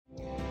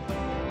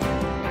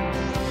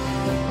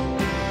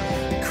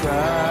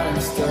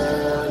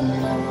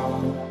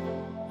cornerstone,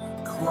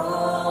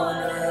 cornerstone,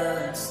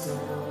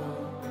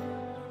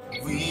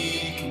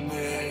 weak and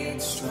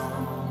made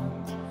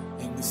strong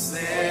in the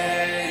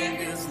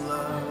Savior's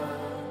love.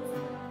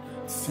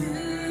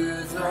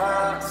 Through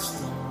the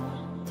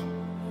storm,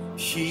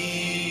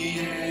 He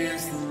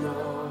is the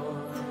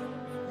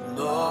Lord,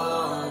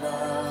 Lord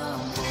of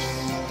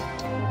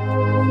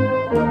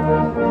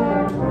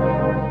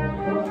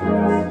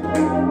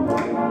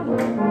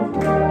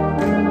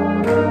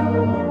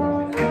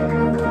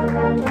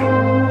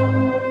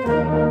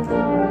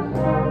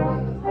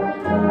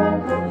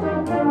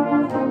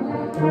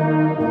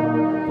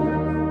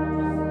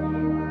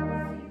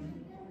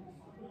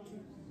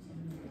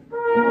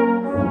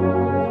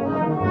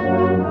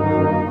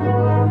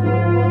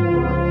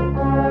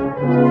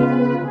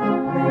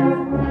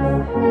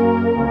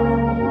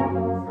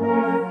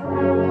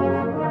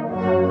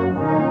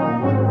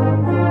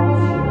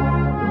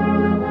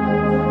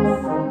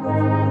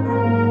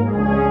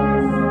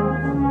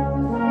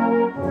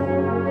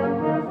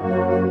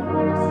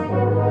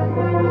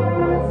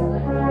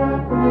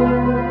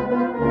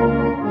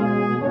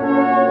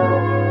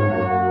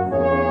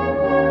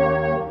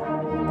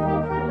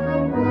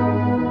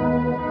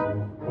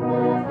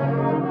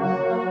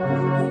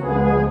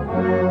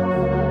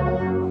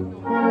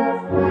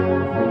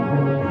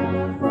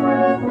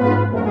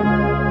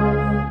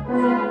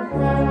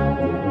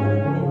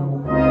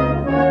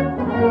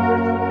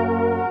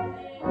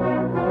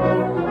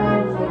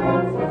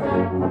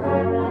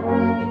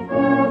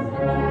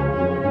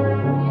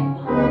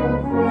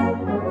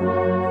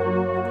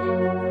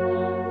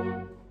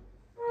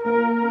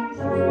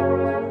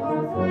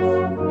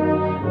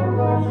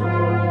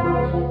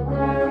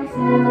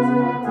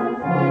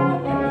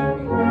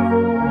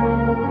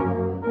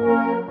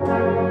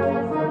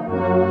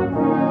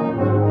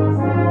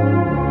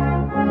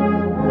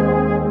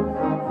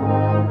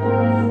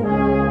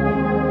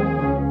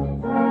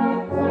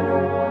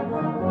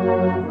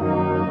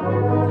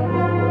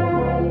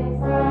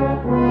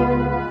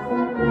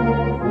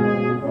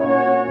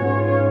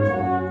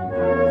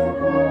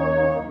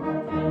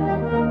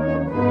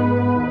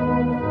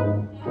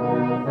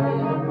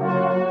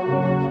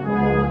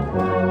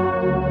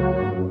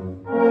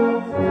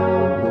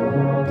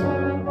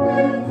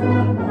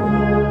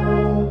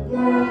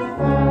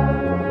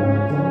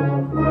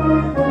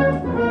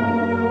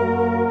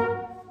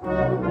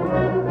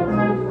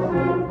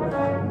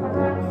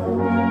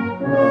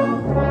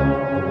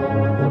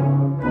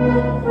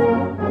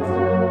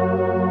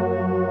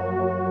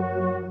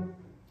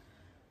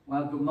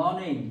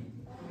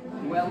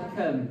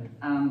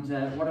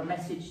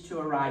to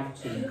arrive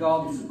to.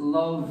 God's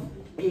love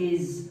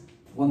is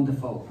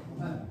wonderful.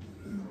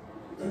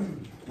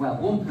 Well,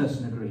 one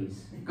person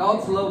agrees.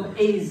 God's love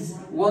is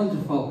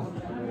wonderful.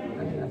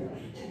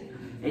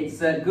 It's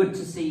good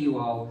to see you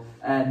all.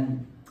 As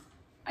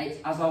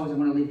always, I'm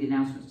going to leave the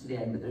announcements to the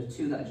end, but there are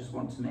two that I just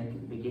want to make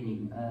at the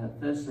beginning.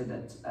 Firstly,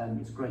 that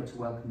it's great to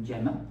welcome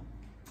Gemma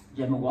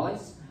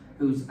Wallace,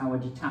 who's our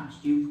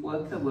detached youth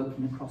worker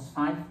working across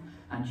Fife,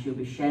 and she'll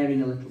be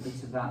sharing a little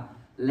bit of that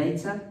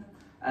later.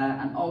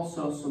 And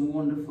also some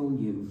wonderful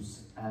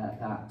news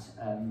that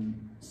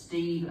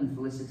Steve and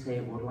Felicity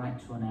would like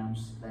to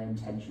announce their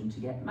intention to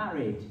get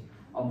married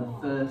on the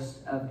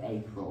 1st of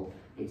April.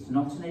 It's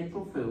not an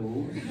April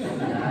Fool's,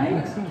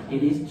 right?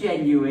 It is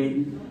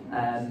genuine,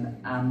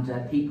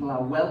 and people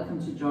are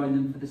welcome to join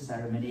them for the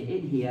ceremony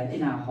in here,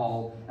 in our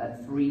hall,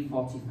 at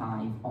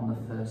 3:45 on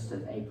the 1st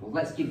of April.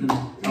 Let's give them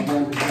a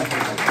warm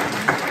welcome.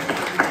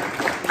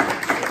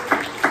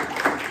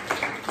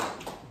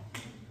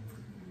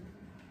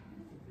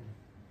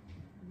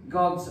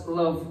 God's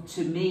love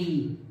to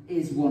me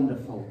is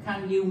wonderful.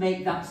 Can you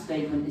make that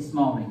statement this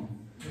morning?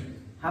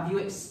 Have you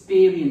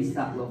experienced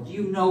that love? Do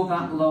you know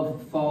that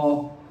love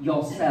for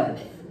yourself?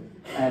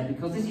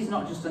 Because this is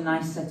not just a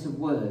nice set of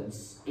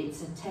words.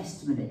 It's a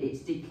testimony.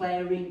 It's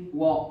declaring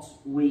what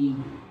we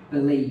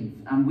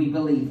believe. And we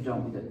believe,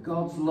 don't we, that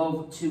God's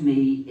love to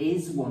me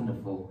is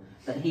wonderful,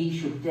 that He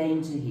should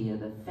deign to hear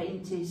the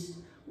faintest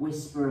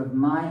whisper of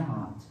my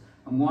heart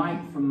and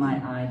wipe from my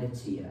eye the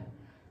tear.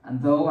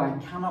 And though I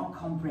cannot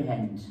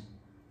comprehend,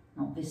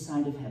 not this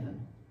side of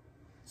heaven,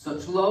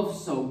 such love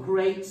so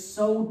great,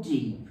 so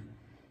deep,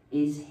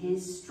 is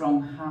His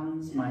strong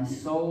hands, my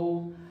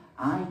soul,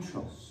 I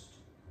trust.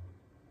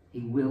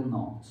 He will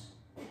not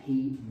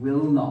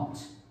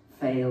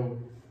fail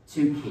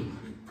to keep.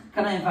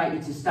 Can I invite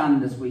you to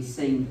stand as we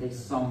sing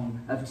this song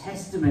of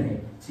testimony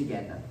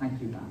together? Thank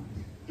you, band.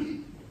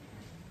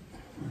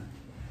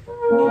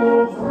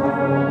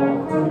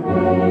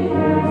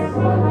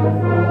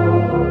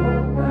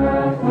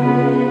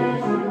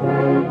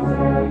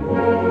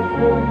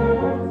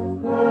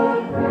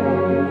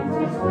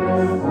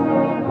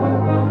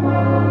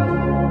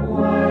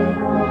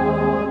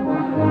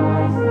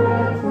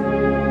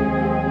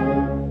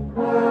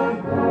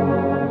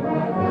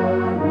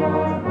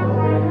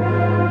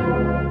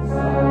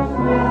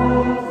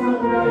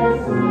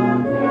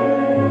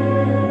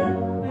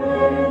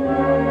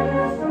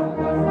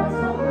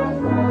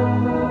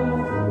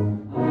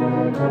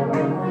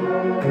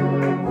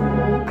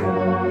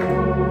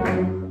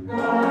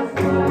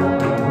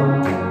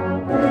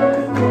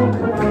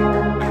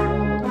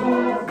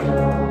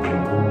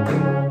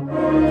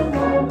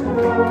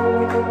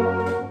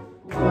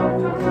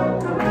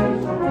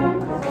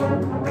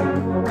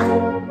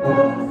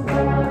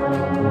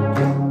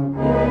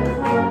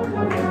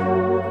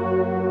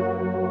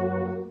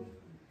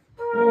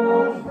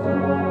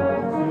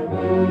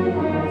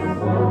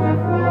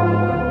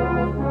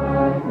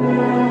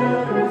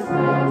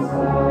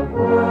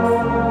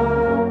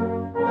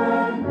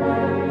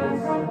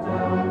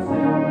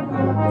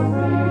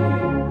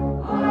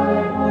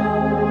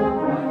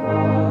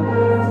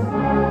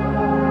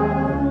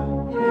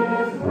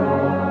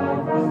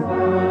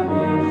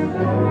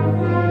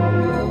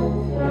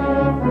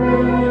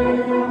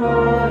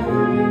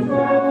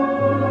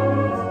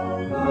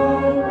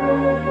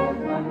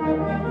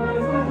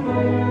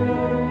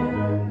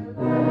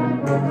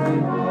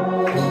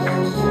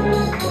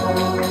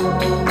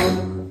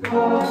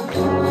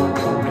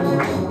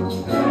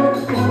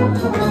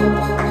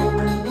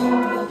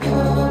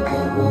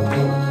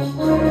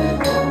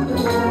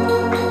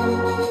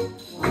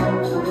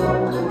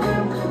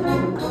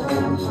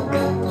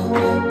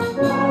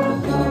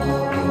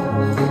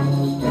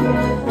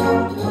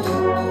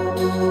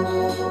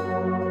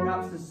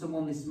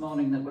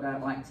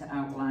 To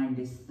outline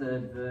this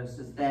third verse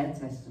as their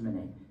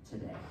testimony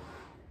today.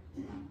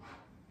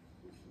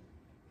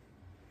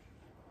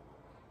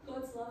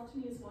 God's love to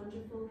me is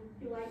wonderful.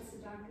 He lights the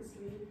darkest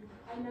way.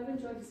 I now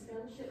enjoy his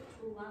fellowship which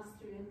will last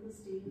through endless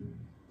day.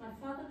 My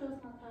Father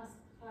doth not pass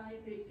by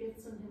great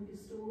gifts on him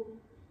bestow,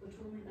 but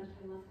only that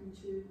I love him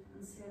too,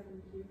 and serve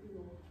him here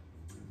below.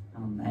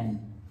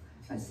 Amen.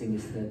 Let's sing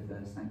this third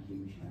verse. Thank you,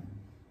 Michelle.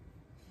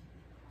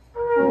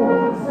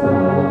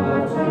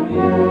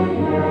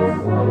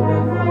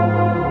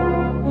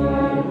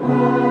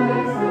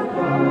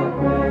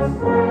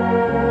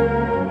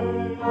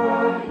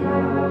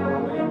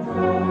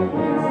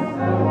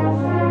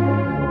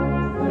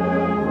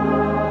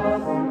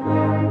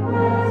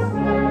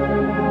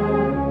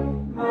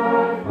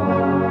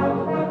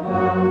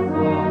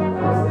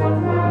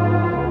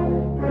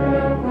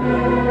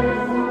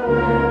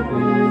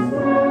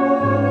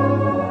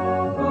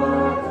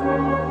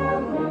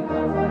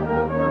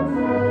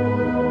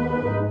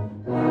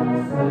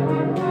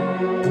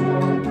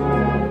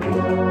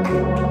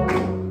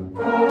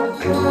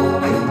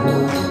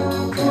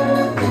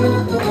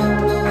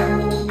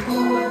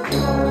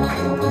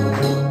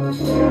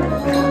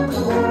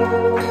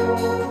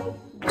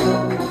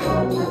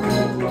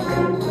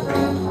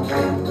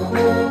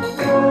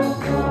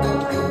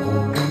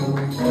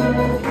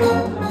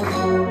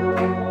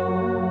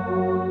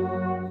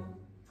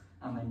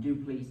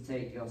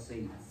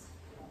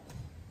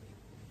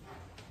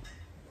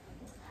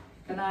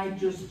 Can I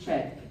just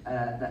check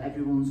that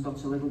everyone's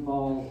got a little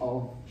ball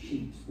of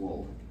sheep's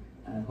wool?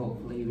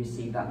 Hopefully you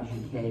received that as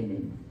you came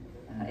in.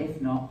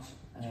 If not,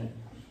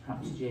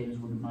 perhaps James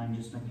wouldn't mind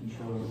just making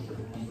sure that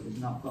anybody's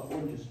not got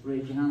one. Just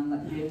raise your hand,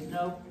 let James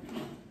know,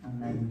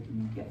 and then we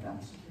can get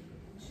that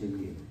to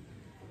you.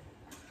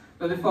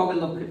 But before we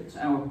look at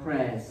our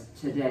prayers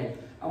today,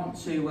 I want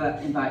to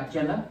invite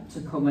Gemma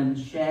to come and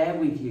share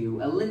with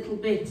you a little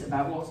bit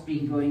about what's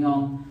been going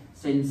on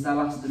since I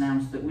last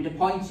announced that we'd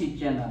appointed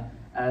Gemma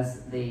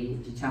as the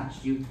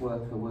detached youth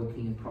worker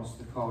working across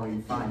the Corps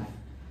in Fife.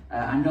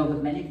 I know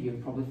that many of you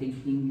are probably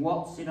thinking,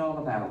 what's it all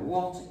about?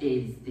 What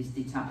is this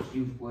detached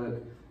youth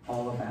work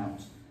all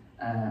about?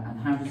 And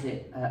how does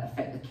it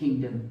affect the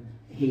kingdom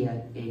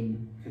here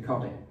in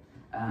Kirkcaldy?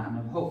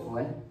 And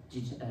hopefully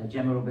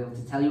Gemma will be able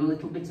to tell you a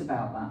little bit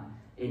about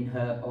that in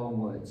her own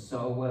words.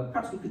 So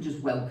perhaps we could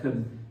just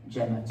welcome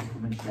Gemma to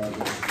come and share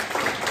with us.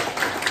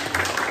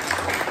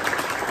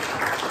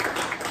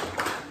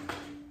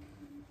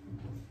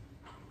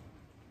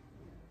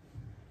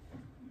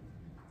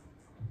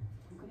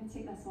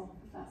 Take this off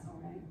if that's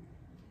all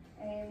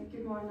right.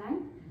 Good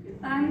morning.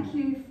 Thank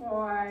you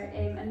for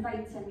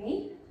inviting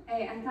me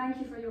and thank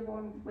you for your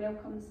warm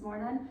welcome this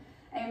morning.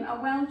 I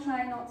will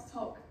try not to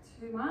talk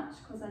too much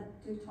because I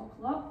do talk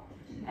a lot,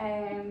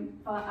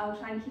 but I'll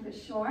try and keep it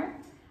short.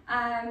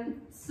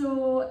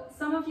 So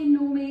some of you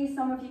know me,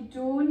 some of you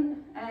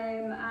don't.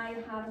 I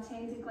have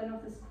attended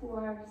Glenrothes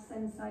Corps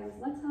since I was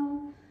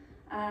little.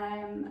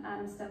 And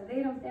I'm still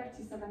there. I'm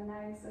 37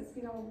 now, so it's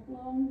been a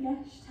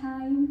longish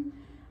time.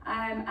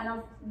 And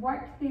I've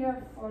worked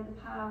there for the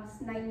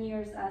past 9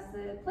 years as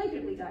the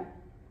playgroup leader.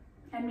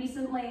 And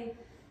recently,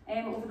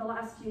 over the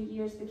last few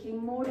years, became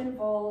more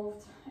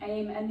involved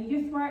in the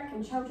youth work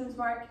and children's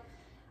work.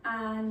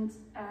 And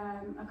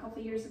a couple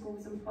of years ago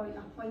was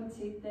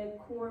appointed the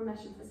core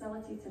mission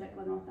facilitator at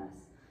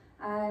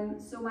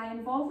Glenrothes. So my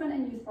involvement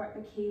in youth work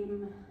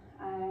became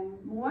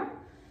more.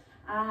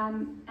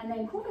 And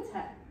then COVID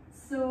hit.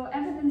 So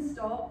everything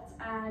stopped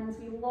and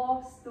we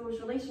lost those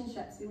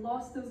relationships, we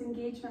lost those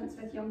engagements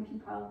with young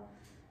people.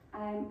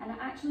 And it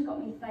actually got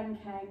me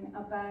thinking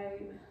about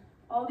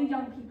all the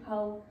young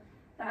people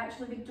that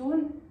actually we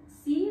don't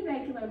see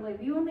regularly.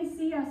 We only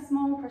see a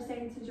small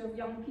percentage of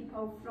young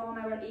people from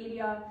our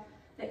area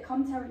that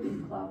come to our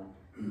youth club.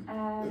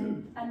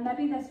 And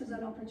maybe this was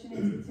an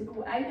opportunity to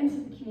go out into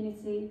the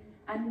community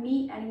and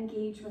meet and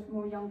engage with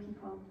more young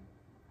people.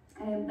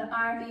 The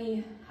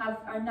Army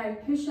are now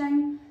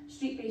pushing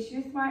street-based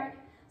youth work,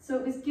 so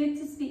it was good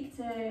to speak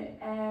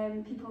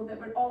to people that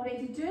were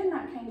already doing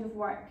that kind of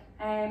work,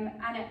 and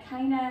it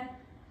kind of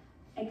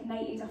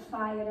ignited a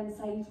fire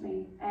inside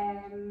me.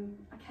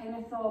 I kind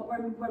of thought,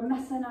 we're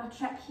missing a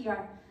trick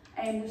here.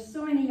 There's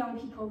so many young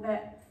people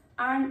that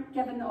aren't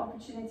given the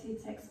opportunity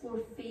to explore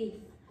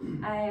faith,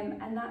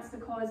 and that's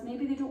because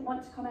maybe they don't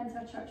want to come into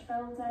a church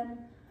building.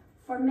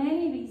 For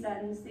many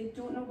reasons, they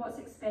don't know what's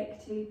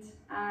expected.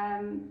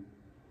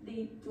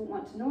 They don't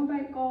want to know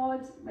about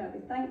God. Well,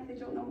 they think they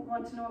don't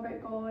want to know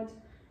about God.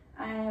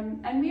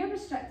 And we're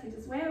restricted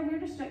as well. We're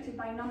restricted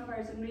by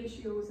numbers and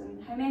ratios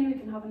and how many we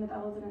can have in the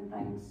building and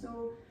things.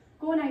 So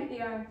going out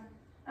there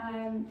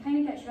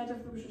kind of gets rid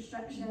of those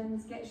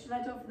restrictions, gets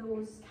rid of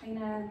those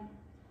kind of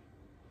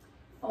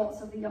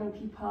thoughts of the young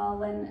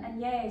people, and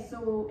yeah,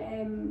 so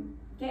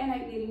getting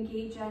out there,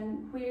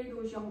 engaging where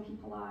those young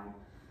people are.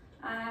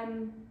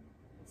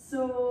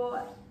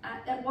 So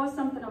it was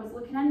something I was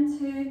looking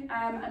into.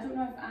 I don't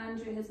know if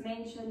Andrew has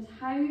mentioned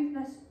how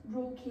this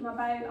role came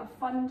about. A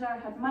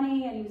funder had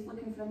money and he was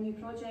looking for a new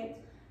project,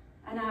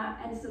 and I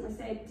instantly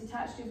said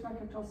detached youth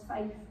work across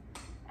Fife.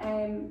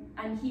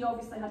 And he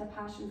obviously had a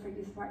passion for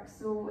youth work,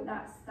 so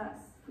that's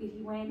where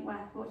he went with,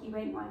 what he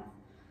went with.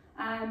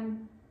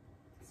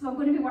 So I'm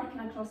going to be working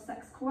across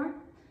 6 corps,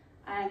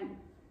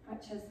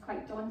 which is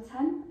quite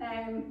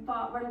daunting,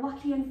 but we're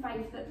lucky in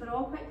Fife that they're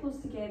all quite close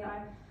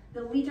together.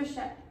 The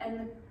leadership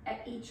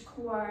at each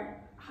corps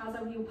has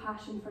a real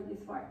passion for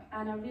youth work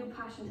and a real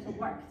passion to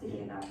work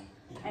together.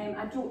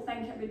 I don't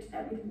think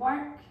it would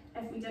work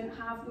if we didn't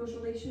have those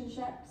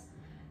relationships.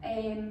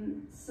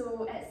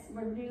 So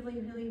we're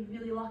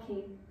really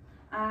lucky.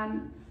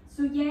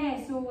 So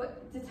yeah, so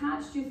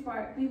detached youth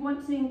work, we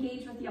want to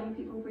engage with young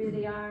people where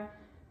they are,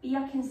 be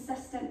a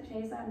consistent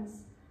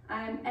presence,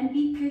 and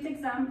be good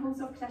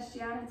examples of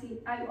Christianity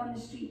out on the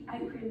street,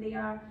 out where they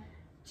are.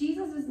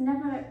 Jesus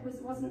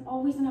wasn't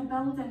always in a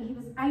building, he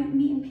was out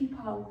meeting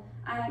people,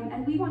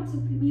 and we want to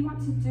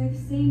do the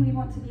same. We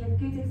want to be a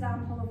good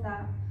example of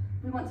that.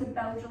 We want to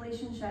build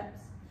relationships,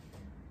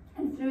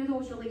 and through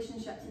those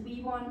relationships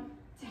we want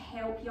to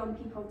help young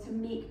people to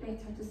make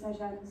better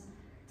decisions,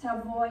 to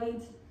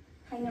avoid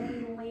kind of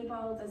being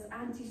labelled as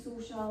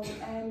antisocial.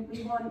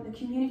 We want the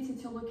community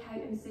to look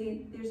out and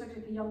say, there's a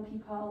group of young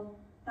people,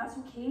 that's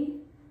okay.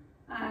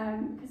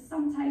 Because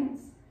sometimes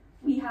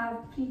we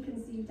have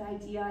preconceived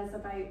ideas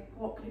about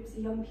what groups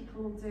of young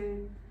people will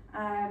do.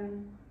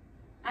 And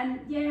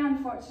yeah,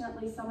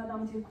 unfortunately, some of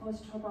them do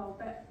cause trouble,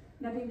 but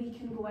maybe we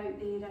can go out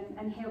there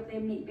and help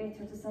them make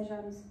better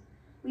decisions.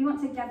 We want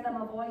to give them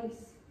a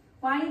voice.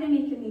 Why are they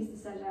making these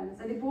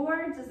decisions? Are they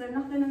bored? Is there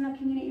nothing in the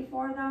community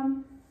for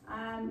them?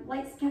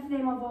 Let's give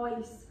them a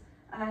voice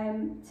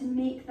to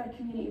make their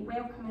community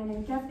welcoming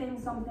and give them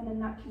something in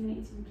that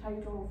community to be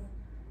proud of.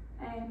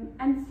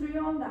 And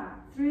through all that,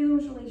 through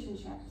those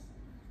relationships,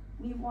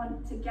 we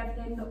want to give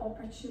them the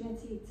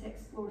opportunity to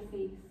explore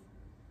faith.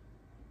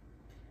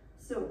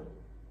 So,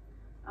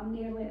 I'm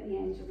nearly at the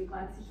end, you'll be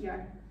glad to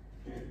hear.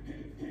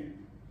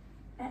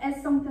 It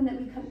is something that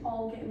we can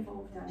all get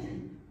involved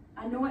in.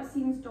 I know it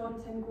seems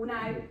daunting going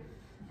out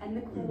in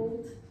the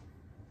cold,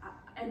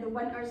 and the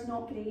winter's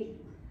not great,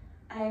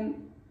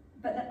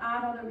 but there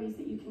are other ways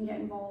that you can get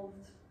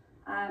involved.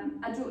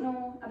 I don't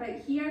know about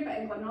here, but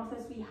in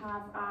Glenrothes we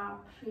have a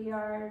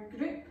prayer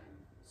group,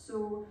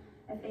 so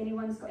if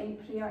anyone's got any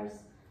prayers,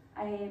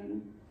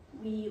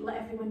 we let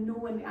everyone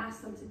know and we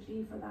ask them to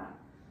pray for that.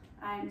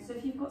 So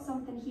if you've got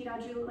something here,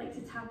 I'd really like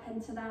to tap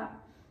into that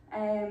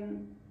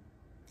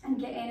and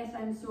get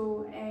anything.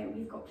 So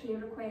we've got prayer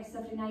requests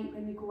every night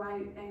when we go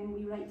out, and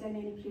we write down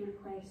any prayer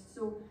requests.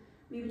 So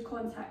we would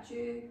contact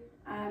you,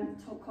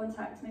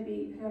 contact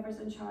maybe whoever's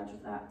in charge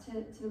of that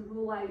to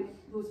roll out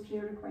those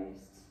prayer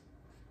requests.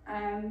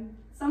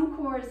 Some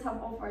corps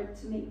have offered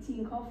to make tea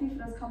and coffee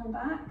for us coming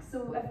back,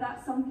 so if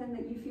that's something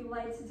that you feel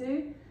led to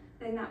do,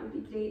 then that would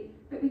be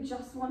great. But we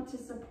just want to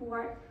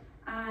support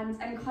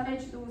and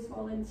encourage those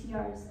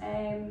volunteers.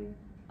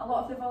 A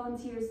lot of the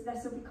volunteers,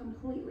 this will be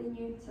completely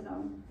new to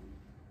them.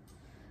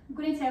 I'm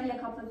going to tell you a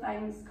couple of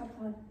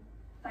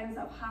things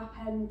that have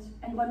happened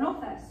in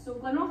Glenrothes. So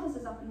Glenrothes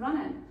is up and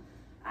running.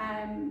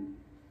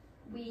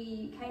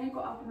 We kind of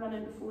got up and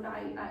running before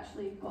I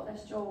actually got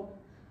this job.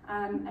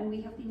 And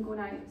we have been going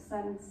out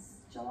since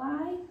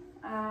July,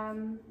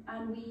 and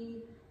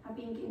we have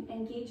been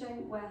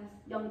engaging with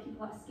young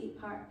people at a skate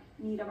park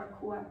near our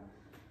corps.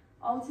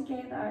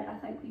 Altogether, I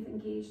think we've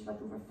engaged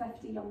with over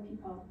 50 young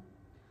people.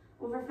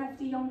 Over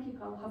 50 young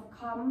people have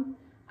come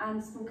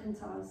and spoken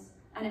to us,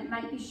 and it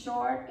might be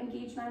short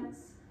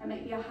engagements, it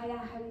might be a hiya,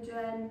 how you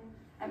doing,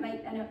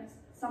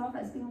 some of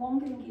it's been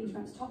longer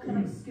engagements, talking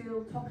about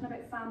school, talking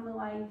about family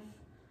life,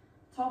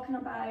 talking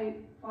about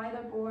why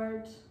they're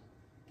bored,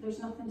 there's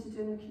nothing to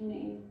do in the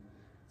community.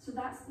 So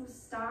that's the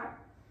start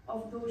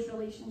of those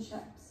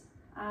relationships.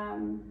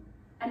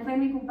 And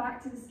when we go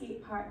back to the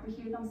skate park, we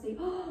hear them say,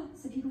 oh,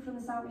 it's the people from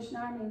the Salvation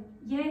Army.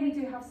 Yeah, we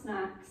do have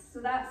snacks. So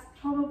that's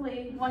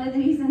probably one of the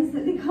reasons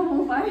that they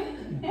come over.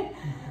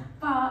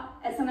 But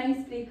it's an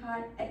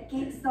icebreaker, it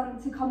gets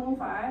them to come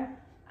over.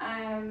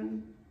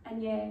 And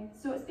yeah,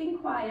 so it's been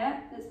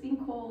quiet, it's been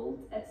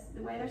cold,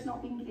 the weather's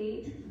not been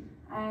great.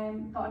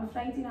 But on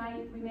Friday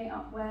night, we met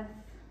up with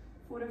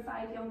 4 or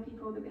 5 young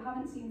people that we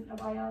haven't seen for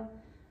a while.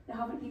 They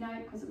haven't been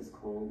out because it was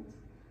cold.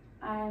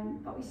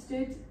 But we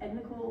stood in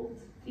the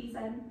cold,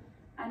 freezing,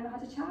 and we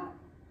had a chat.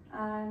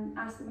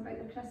 Asked them about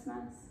their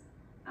Christmas,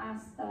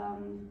 asked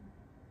them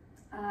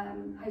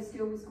how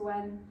school was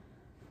going,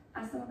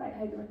 asked them about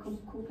how they were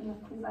coping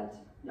with COVID.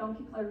 Young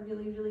people are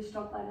really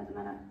struggling at the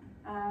minute.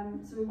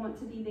 So we want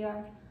to be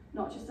there,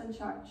 not just in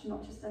church,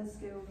 not just in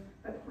school,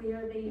 but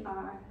where they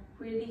are,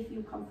 where they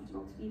feel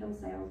comfortable to be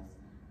themselves.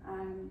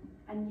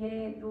 And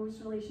yeah,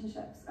 those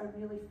relationships are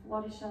really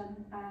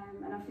flourishing,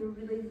 and I feel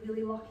really,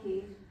 really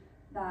lucky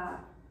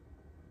that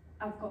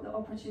I've got the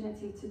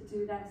opportunity to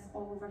do this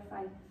all over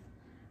Fife.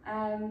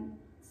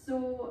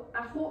 So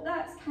I hope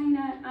that's kind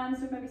of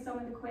answered maybe some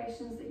of the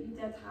questions that you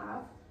did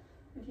have.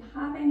 If you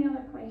have any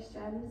other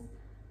questions,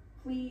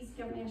 please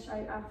give me a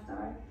shout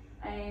after.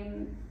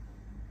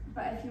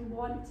 But if you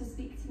want to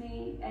speak to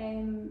me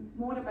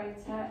more about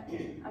it,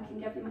 I can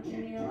give you my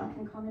email, I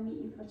can come and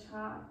meet you for a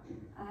chat.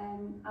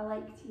 I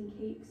like tea and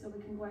cake, so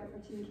we can go out for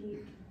tea and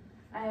cake.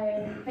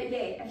 But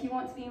yeah, if you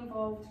want to be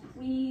involved,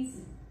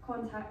 please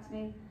contact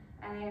me.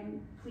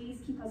 Please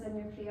keep us in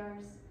your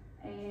prayers.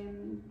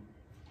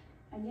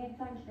 And yeah,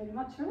 thank you very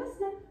much for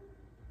listening.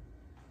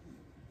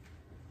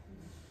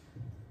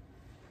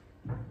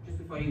 Just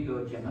before you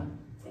go, Gemma,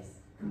 Yes.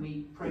 can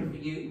we pray for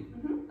you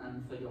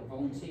and for your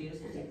volunteers,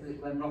 particularly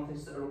at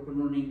Glenrothes that are up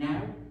and running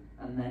now,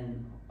 and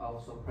then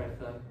also pray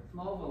for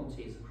more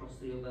volunteers across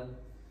the other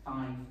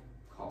 5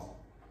 corps.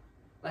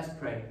 Let's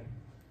pray.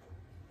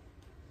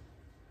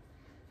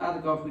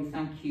 Father God, we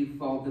thank you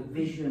for the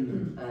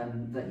vision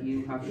that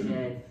you have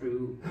shared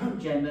through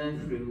Gemma,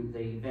 through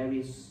the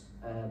various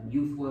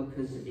youth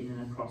workers in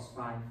and across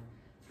Fife,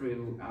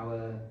 through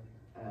our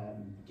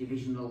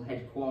divisional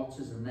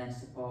headquarters and their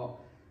support,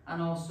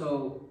 and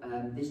also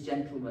this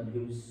gentleman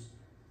who's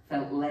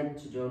felt led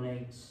to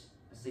donate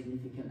a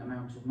significant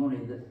amount of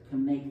money that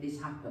can make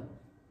this happen.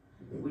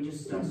 We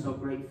just are so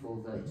grateful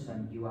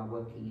that you are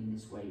working in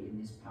this way, in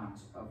this part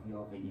of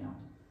your vineyard.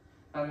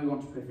 Father, we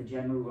want to pray for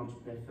Gemma, we want to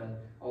pray for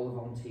all the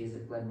volunteers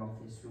at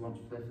Glenrothes, we want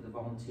to pray for the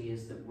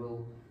volunteers that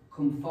will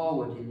come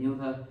forward in the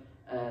other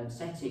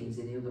settings,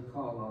 in the other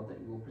corps, Lord, that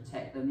you will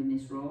protect them in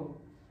this role,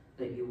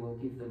 that you will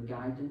give them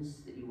guidance,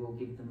 that you will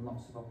give them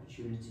lots of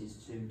opportunities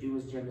to do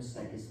as Gemma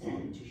said this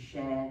morning, to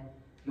share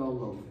your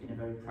love in a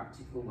very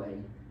practical way,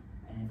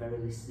 and a very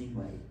listening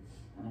way,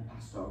 and a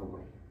pastoral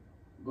way.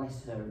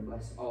 Bless her and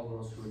bless all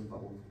those who are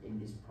involved in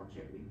this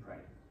project, we pray.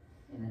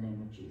 In the name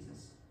of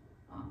Jesus.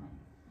 Amen.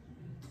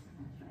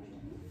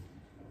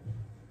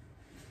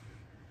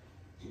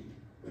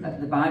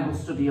 At the Bible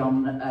study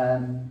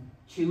on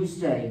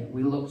Tuesday,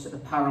 we looked at the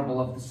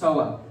parable of the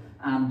sower,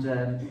 and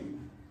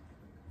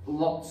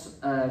lots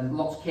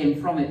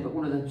came from it, but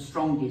one of the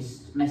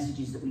strongest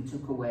messages that we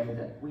took away,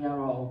 that we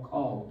are all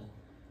called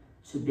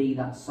to be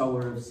that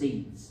sower of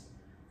seeds.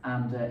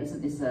 And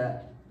isn't this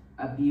a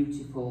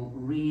beautiful,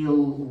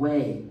 real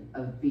way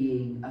of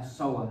being a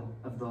sower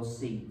of those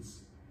seeds?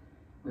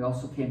 We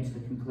also came to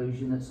the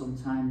conclusion that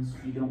sometimes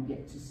you don't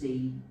get to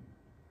see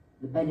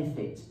the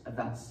benefit of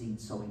that seed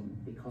sowing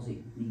because it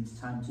needs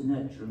time to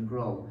nurture and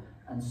grow,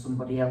 and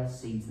somebody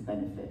else sees the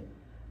benefit.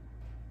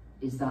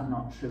 Is that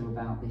not true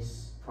about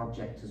this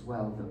project as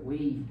well? That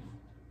we,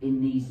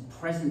 in these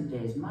present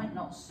days, might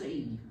not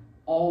see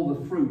all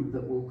the fruit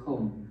that will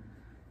come,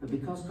 but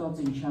because God's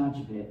in charge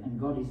of it and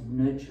God is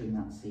nurturing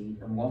that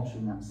seed and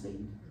watering that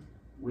seed,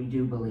 we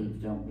do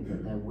believe, don't we,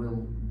 that there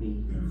will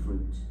be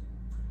fruit.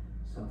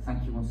 So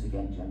thank you once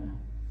again, Gemma.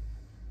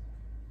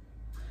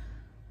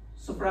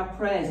 So for our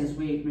prayers, as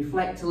we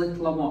reflect a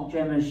little on what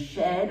Gemma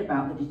shared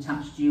about the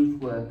detached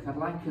youth work, I'd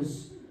like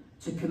us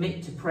to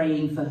commit to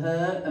praying for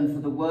her and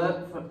for the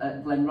work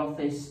at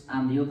Glenrothes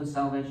and the other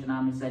Salvation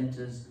Army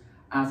centres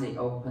as it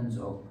opens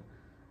up.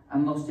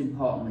 And most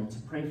importantly, to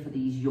pray for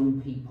these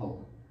young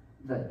people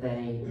that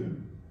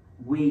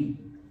we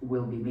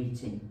will be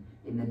meeting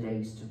in the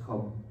days to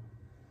come.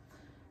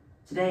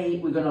 Today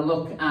we're going to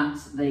look at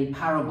the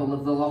parable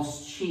of the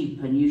lost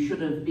sheep, and you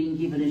should have been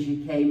given as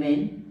you came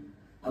in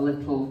a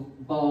little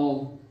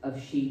ball of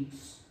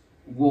sheep's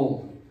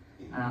wool.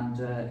 And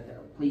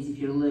please, if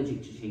you're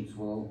allergic to sheep's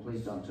wool,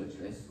 please don't touch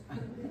this.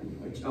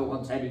 We don't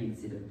want any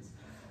incidents.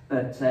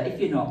 But if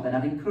you're not, then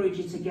I'd encourage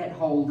you to get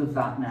hold of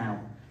that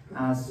now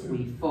as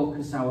we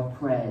focus our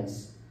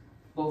prayers,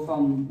 both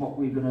on what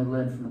we're going to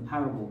learn from the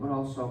parable, but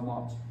also on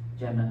what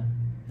Gemma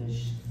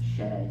has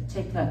shared.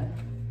 Take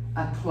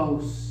a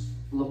close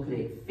look at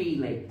it,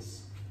 feel it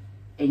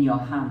in your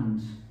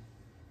hand.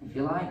 If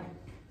you like,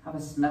 have a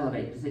smell of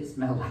it. Does it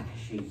smell like a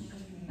sheep?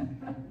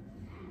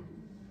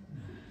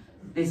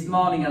 This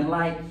morning I'd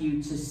like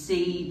you to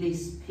see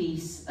this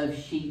piece of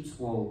sheep's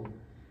wool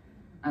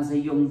as a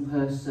young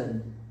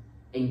person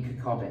in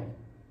Kirkcaldy.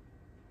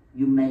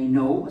 You may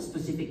know a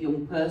specific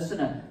young person,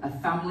 a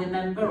family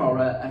member or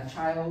a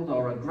child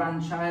or a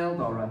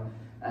grandchild or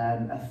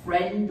a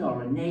friend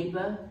or a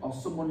neighbour or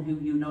someone who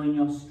you know in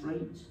your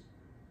street.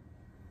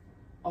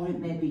 Or it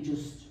may be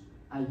just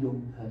a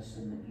young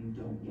person that you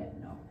don't yet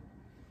know.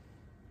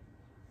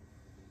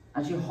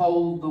 As you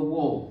hold the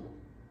wool,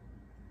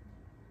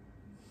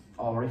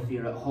 or if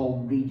you're at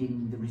home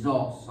reading the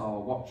resource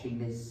or watching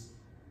this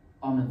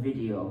on a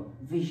video,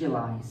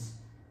 visualise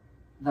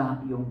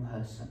that young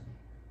person.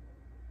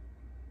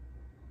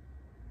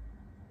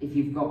 If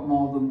you've got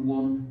more than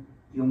one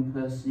young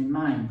person in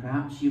mind,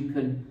 perhaps you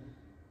can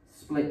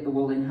split the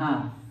wool in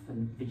half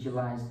and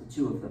visualise the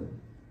two of them.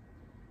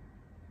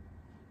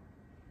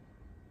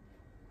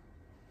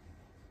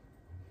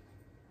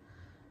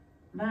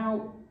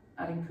 Now,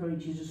 I'd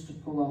encourage you just to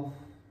pull off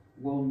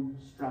one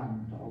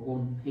strand or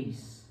one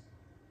piece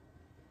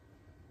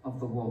of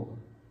the wool.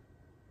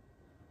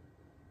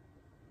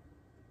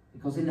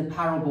 Because in the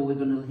parable we're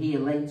going to hear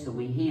later,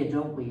 we hear,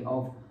 don't we,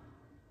 of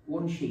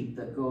one sheep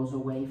that goes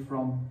away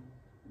from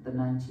the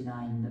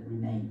 99 that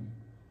remain.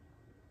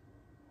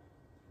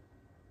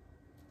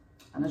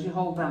 And as you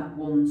hold that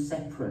one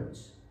separate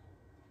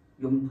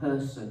young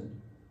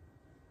person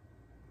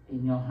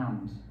in your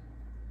hand,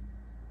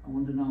 I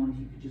wonder, Norman, if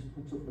you could just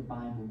put up the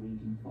Bible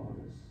reading for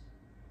us.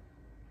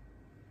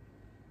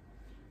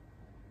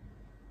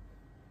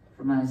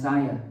 From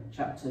Isaiah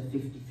chapter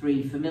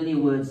 53, familiar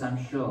words I'm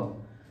sure,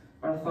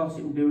 but I thought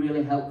it would be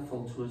really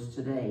helpful to us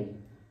today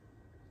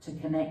to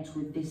connect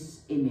with this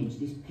image,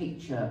 this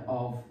picture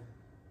of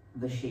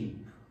the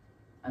sheep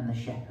and the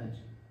shepherd.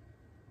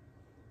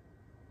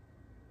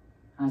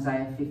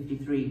 Isaiah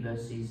 53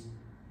 verses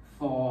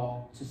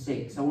 4 to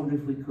 6. I wonder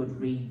if we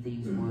could read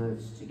these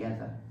words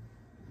together.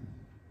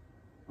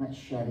 Let's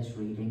share this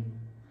reading.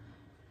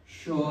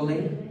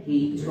 Surely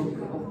he took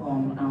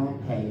upon our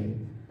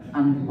pain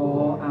and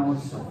bore our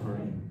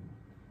suffering,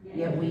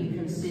 yet we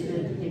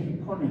considered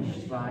him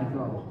punished by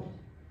God,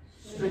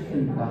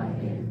 stricken by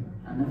him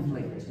and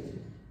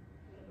afflicted.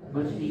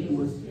 But he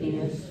was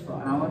pierced for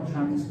our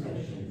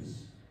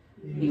transgressions,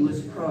 he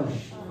was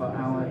crushed for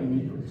our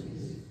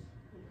iniquities.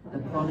 The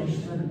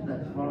punishment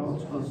that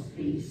brought us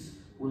peace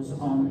was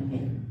on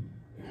him,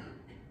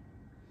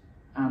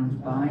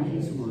 and by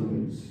his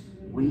wounds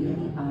we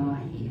are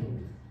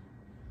healed.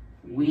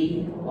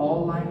 We,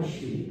 all like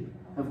sheep,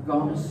 have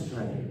gone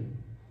astray.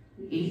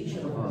 Each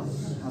of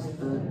us has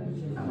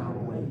burdened our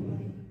way,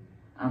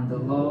 and the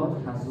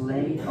Lord has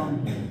laid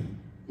on him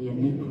the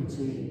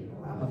iniquity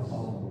of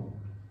all.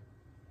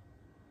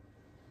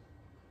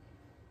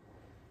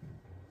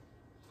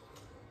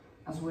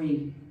 As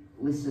we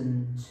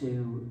listen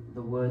to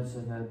the words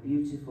of a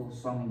beautiful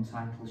song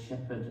entitled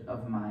Shepherd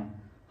of My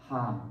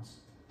Heart,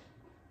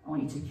 I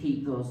want you to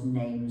keep those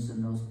names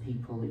and those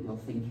people that you're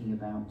thinking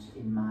about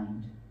in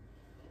mind.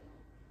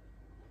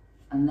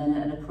 And then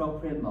at an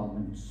appropriate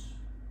moment,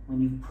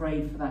 when you've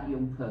prayed for that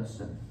young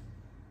person,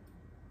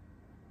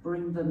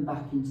 bring them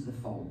back into the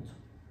fold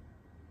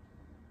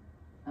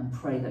and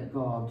pray that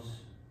God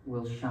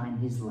will shine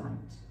his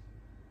light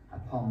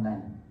upon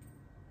them.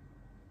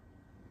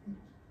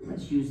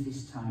 Let's use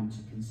this time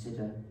to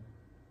consider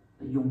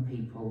the young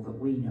people that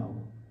we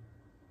know,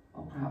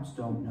 or perhaps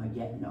don't know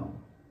yet know,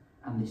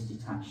 and this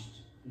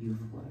detached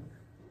youth work.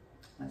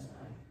 Let's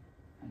pray.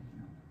 Thank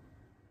you.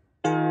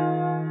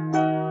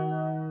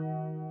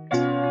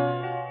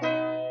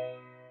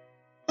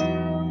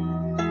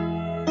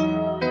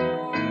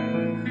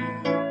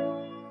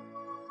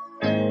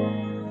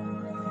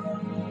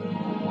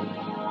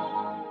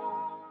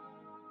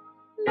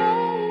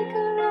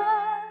 Maker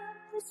of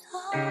this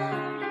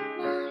heart of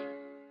mine,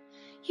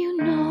 you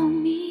know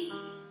me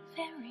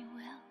very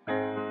well.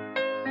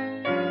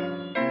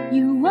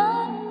 You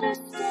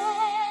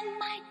understand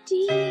my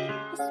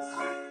deepest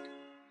part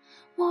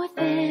more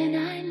than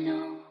I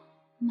know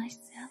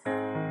myself.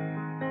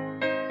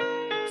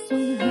 So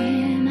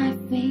when I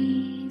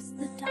face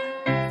the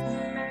darkness,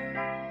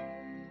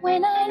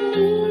 when I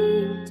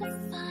need to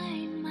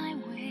find my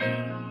way,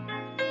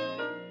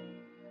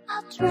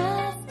 I'll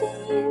trust in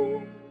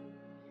you,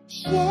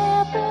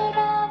 Shepherd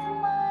of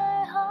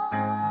my heart,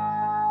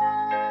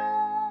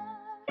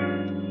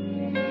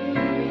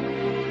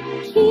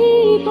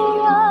 Keeper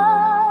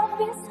of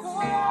this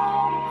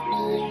heart of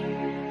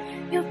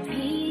mine. Your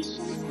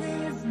patience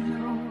has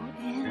no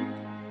end.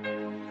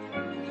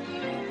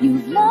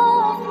 You've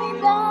loved me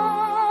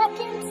back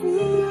into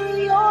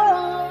your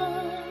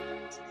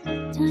arms,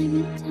 time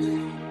and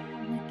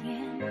time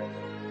again.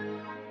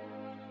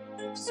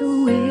 So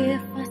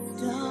if I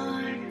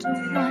start to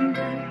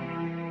wonder,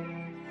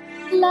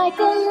 like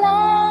a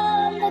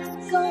lamb that's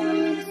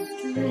gone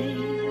astray,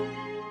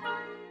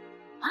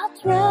 I'll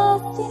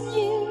trust in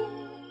you,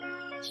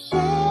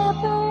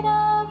 Shepherd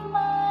of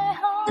my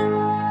heart.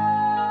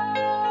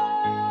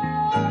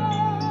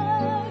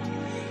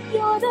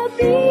 You're the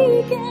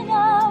beacon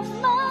of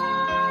my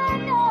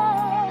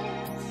night,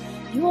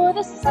 you're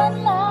the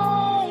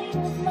sunlight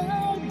of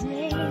my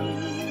day.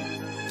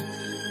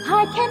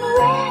 I can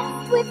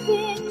rest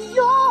within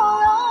your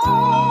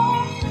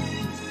arms,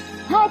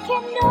 I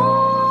can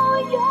know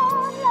your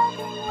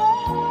loving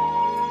ways.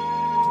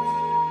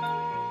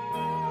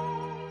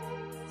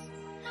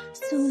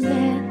 So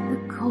let the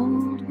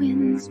cold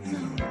winds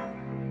blow,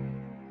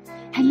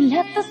 and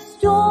let the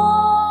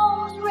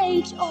storms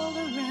rage all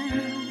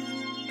around.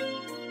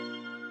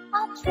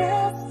 I'll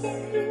trust in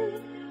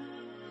you,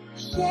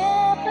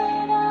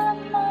 Shepherd of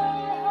my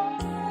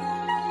heart.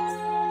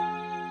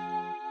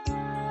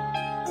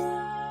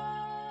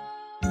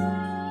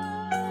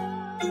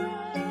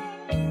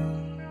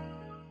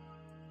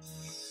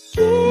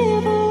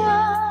 Giver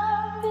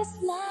of this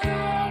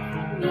life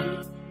for me,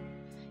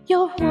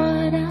 you're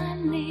what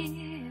I'm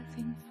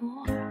living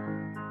for.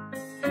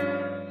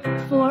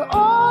 For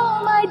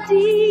all my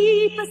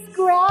deepest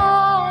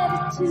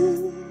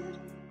gratitude,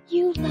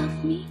 you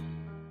love me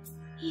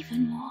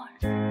even more.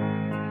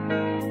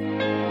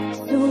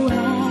 So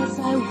as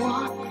I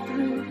walk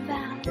through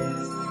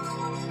valleys,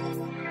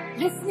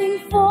 listening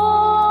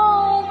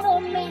for the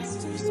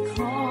Master's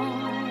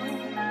call,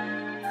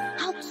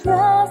 I'll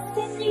trust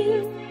in you,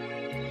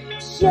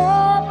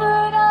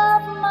 Shepherd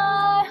of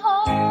my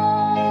heart.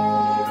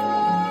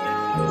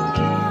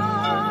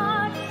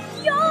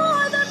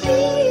 You're the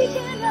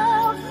beacon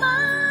of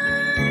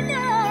my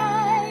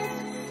night.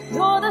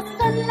 You're the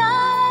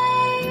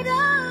sunlight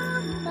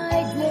of my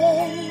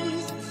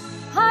days.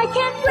 I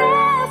can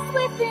rest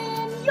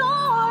within your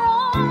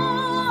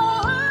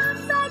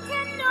arms. I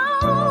can know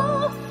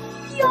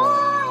your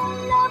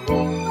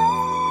loving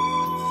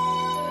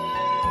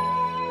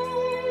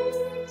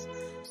ways.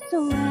 So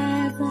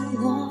as I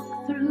walk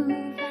through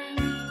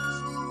valleys,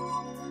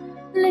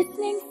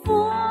 listening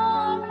for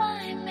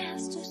my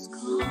Master's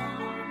call,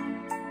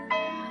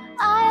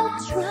 I'll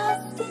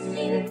trust in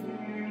you,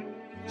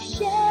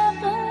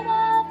 Shepherd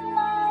of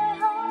my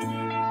heart.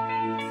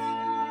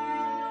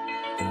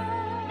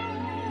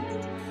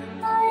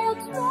 I'll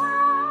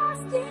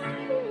trust in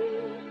you,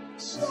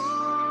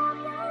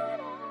 Shepherd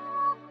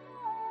of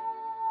my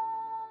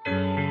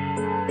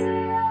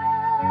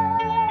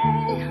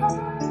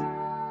heart.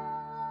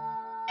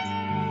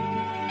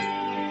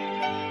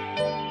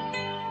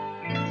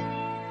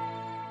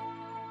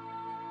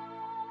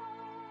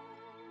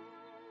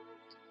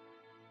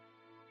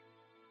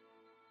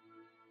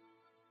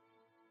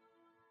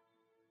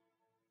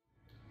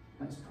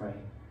 Let's pray.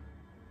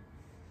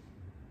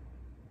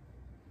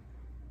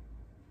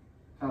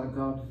 Father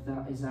God,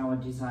 that is our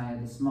desire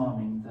this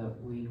morning,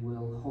 that we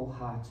will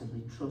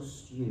wholeheartedly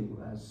trust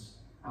you as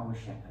our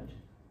shepherd.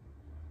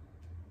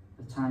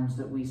 The times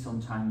that we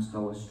sometimes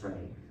go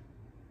astray,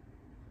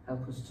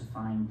 help us to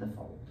find the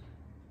fold.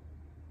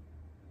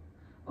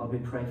 Lord, we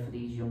pray for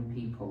these young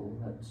people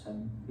that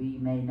we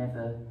may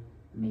never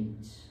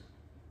meet,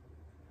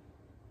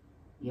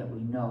 yet we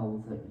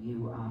know that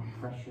you are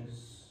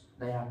precious.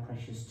 They are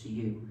precious to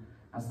you,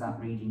 as that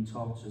reading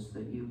taught us,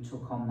 that you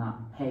took on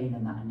that pain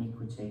and that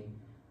iniquity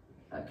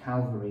at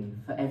Calvary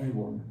for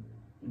everyone,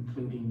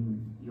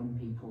 including young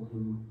people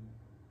who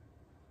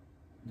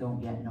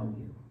don't yet know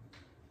you.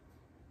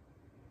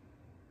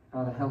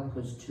 Father, help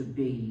us to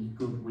be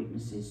good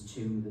witnesses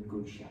to the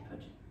Good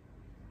Shepherd.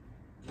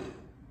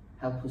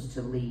 Help us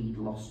to lead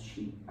lost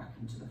sheep back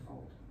into the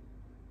fold.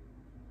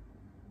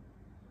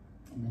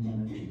 In the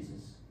name of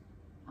Jesus,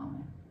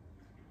 amen.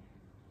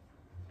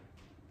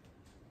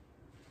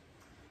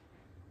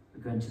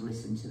 We're going to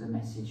listen to the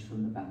message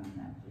from the band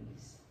now,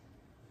 please.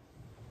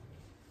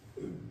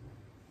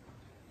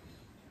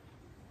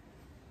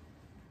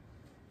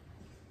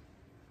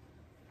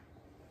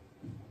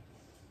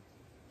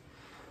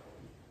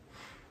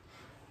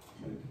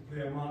 To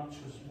play a march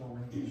this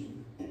morning, just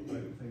to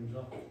break things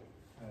up.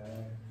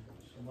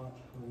 It's a march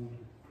called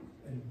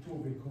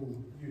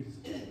Etobicoke Youth.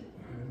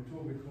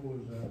 Etobicoke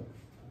is a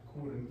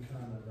court in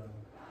Canada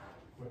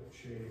which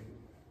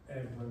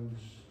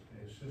Evelyn's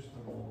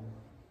sister-in-law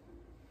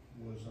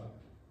was at.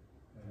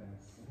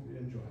 Hope you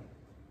enjoy it.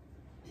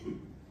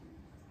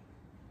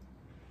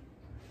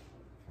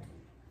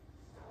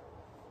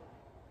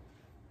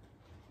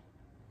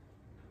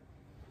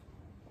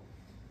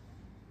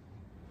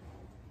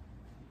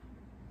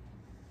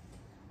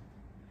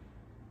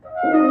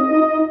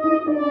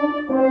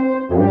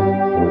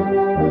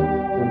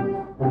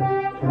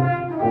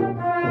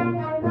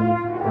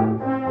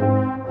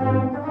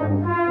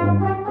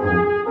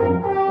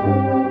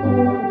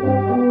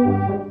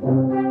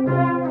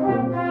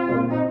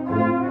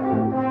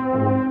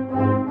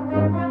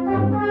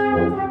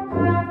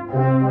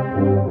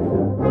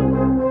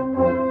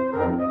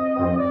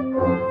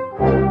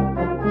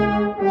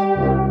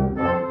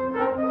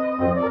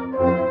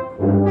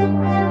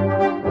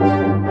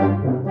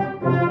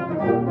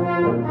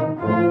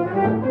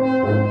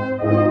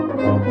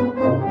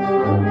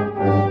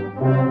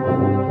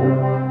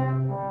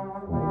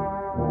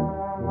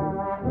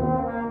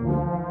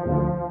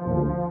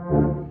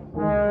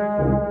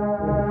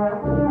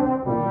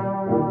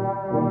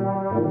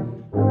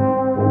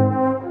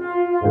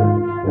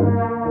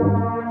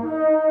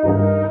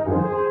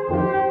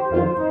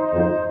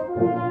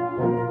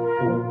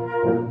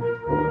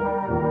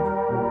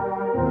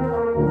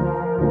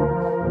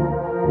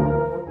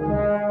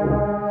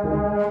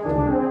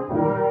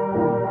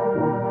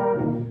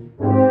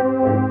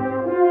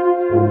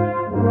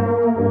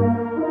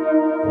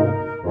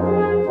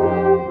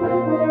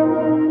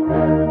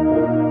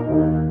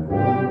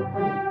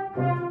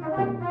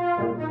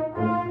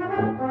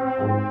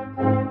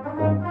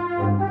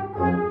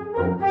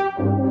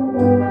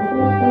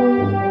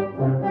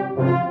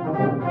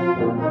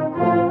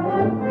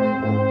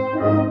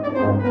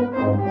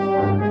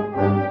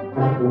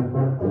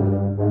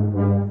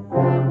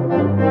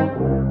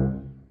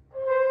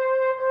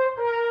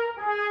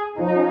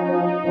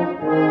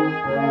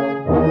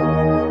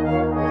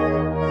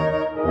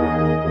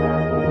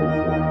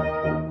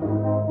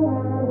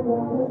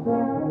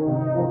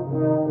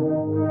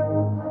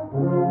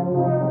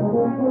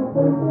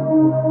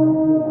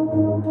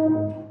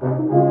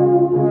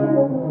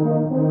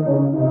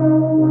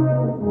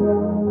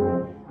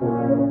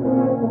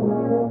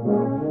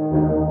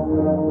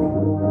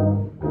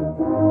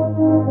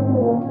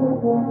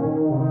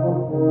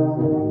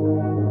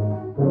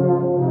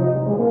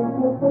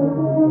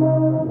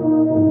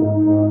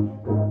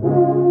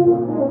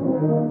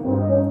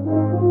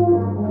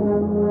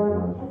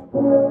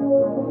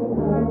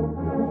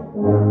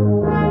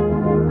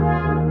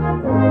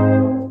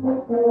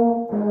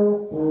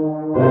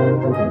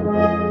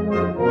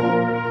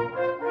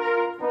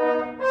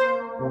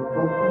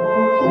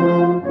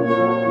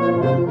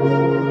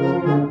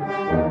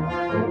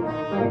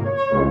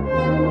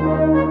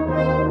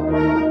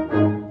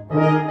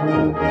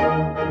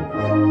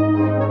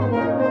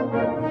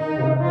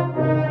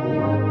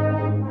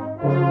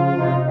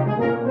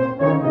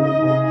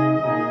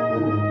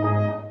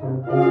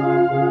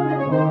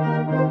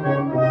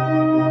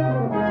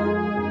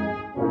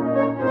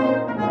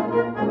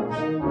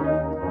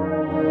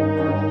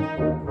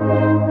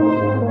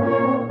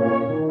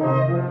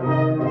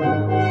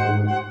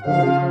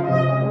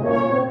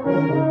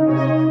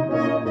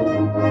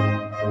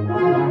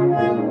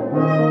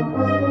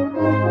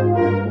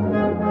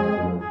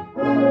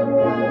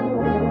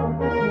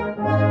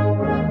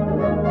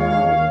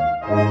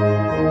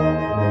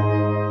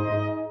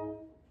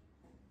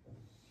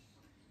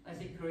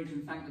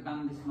 And thank the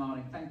band this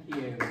morning. Thank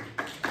you.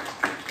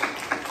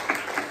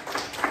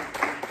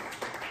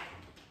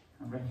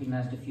 I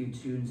recognised a few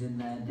tunes in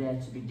there. Dare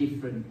to be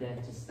different, dare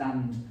to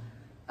stand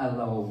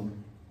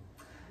alone.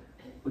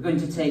 We're going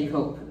to take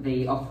up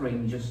the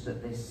offering just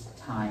at this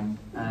time.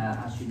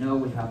 As you know,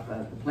 we have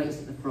the plates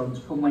at the front.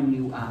 Come when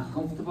you are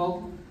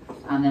comfortable.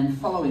 And then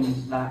following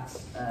that,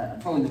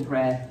 following the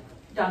prayer,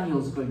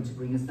 Daniel's going to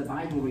bring us the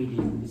Bible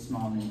reading this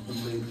morning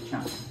from Luke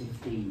chapter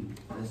 15,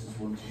 verses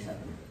 1 to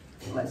 7.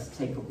 So let's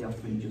take up the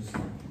offering just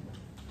now.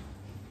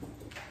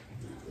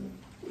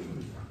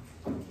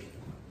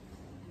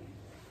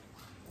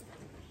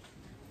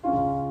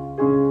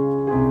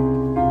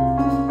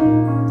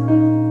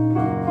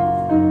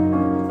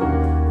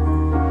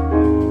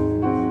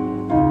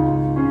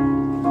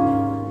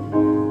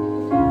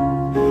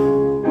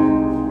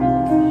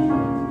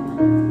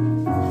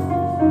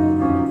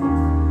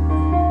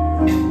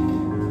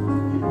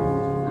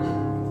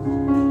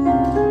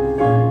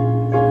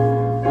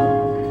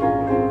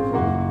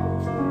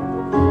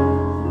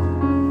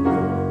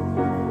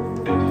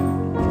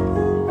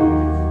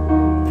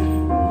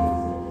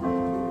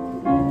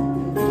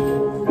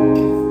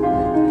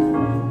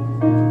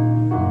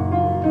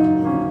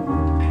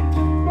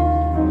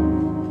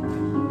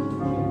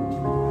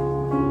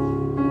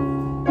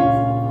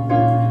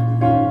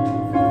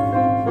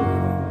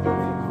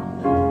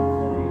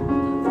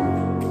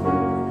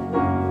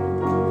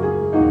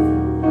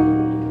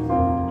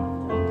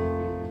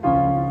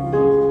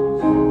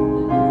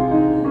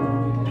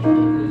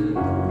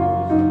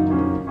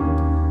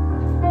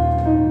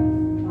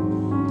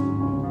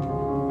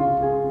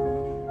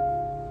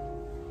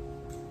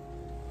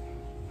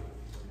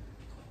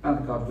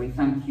 Father God, we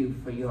thank you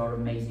for your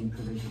amazing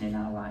provision in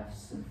our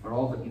lives and for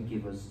all that you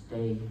give us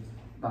day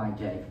by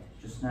day.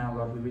 Just now,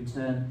 Lord, we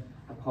return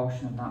a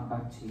portion of that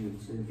back to you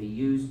to be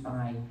used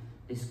by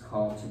this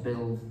corps to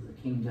build the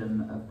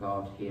kingdom of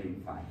God here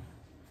in Fife.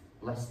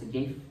 Bless the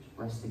gift,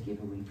 bless the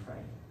giver, we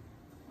pray.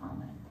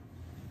 Amen.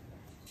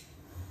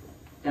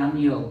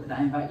 Daniel, could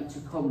I invite you to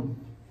come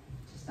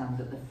to stand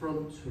at the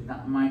front with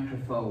that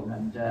microphone?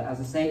 And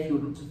as I say, if you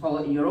would like to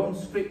follow in your own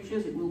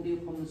scriptures, it will be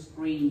up on the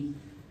screen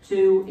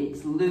too.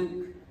 It's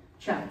Luke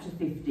chapter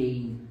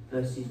 15,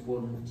 verses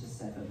 1 to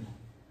 7.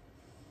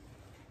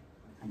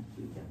 Thank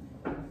you,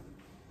 Daniel.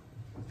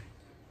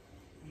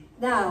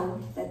 Now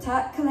the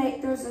tax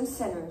collectors and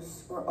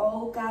sinners were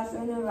all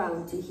gathering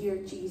around to hear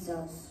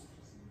Jesus.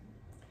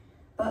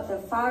 But the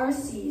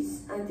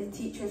Pharisees and the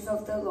teachers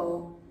of the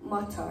law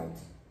muttered,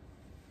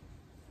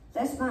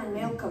 "This man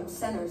welcomes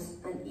sinners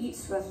and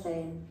eats with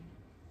them."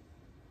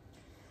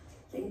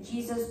 Then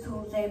Jesus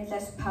told them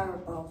this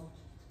parable.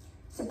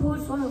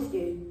 Suppose one of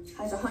you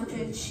has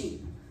 100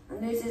 sheep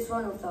and loses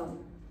one of them.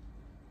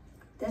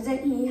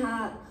 Doesn't he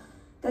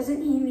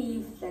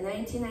leave the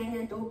 99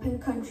 in the open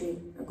country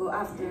and go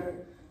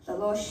after the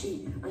lost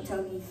sheep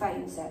until he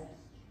finds it?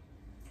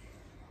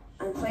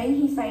 And when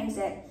he finds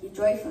it, he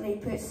joyfully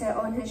puts it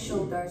on his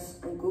shoulders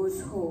and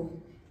goes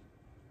home.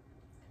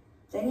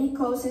 Then he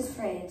calls his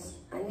friends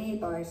and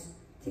neighbours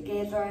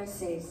together and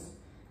says,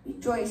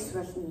 "Rejoice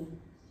with me.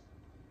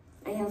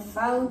 I have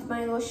found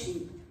my lost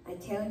sheep." I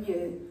tell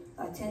you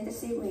that in the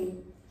same way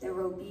there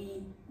will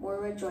be more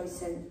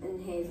rejoicing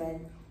in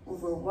heaven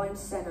over one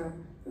sinner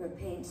who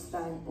repents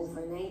than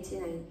over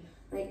 99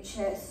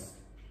 righteous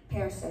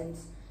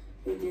persons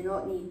who do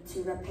not need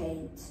to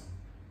repent.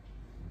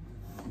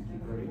 Thank you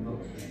very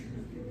much.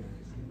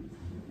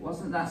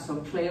 Wasn't that so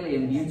clearly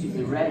and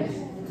beautifully read?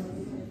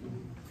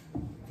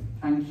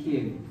 Thank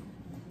you.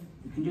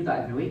 You can do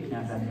that every week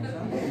now, Daniel.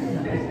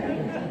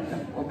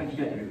 Or maybe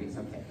do it every week, it's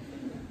okay.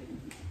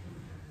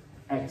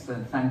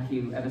 Excellent, thank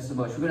you ever so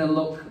much. We're going to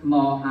look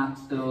more at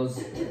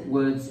those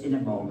words in a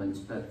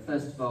moment, but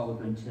first of all,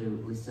 we're going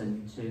to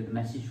listen to the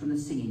message from the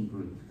singing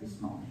group this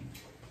morning.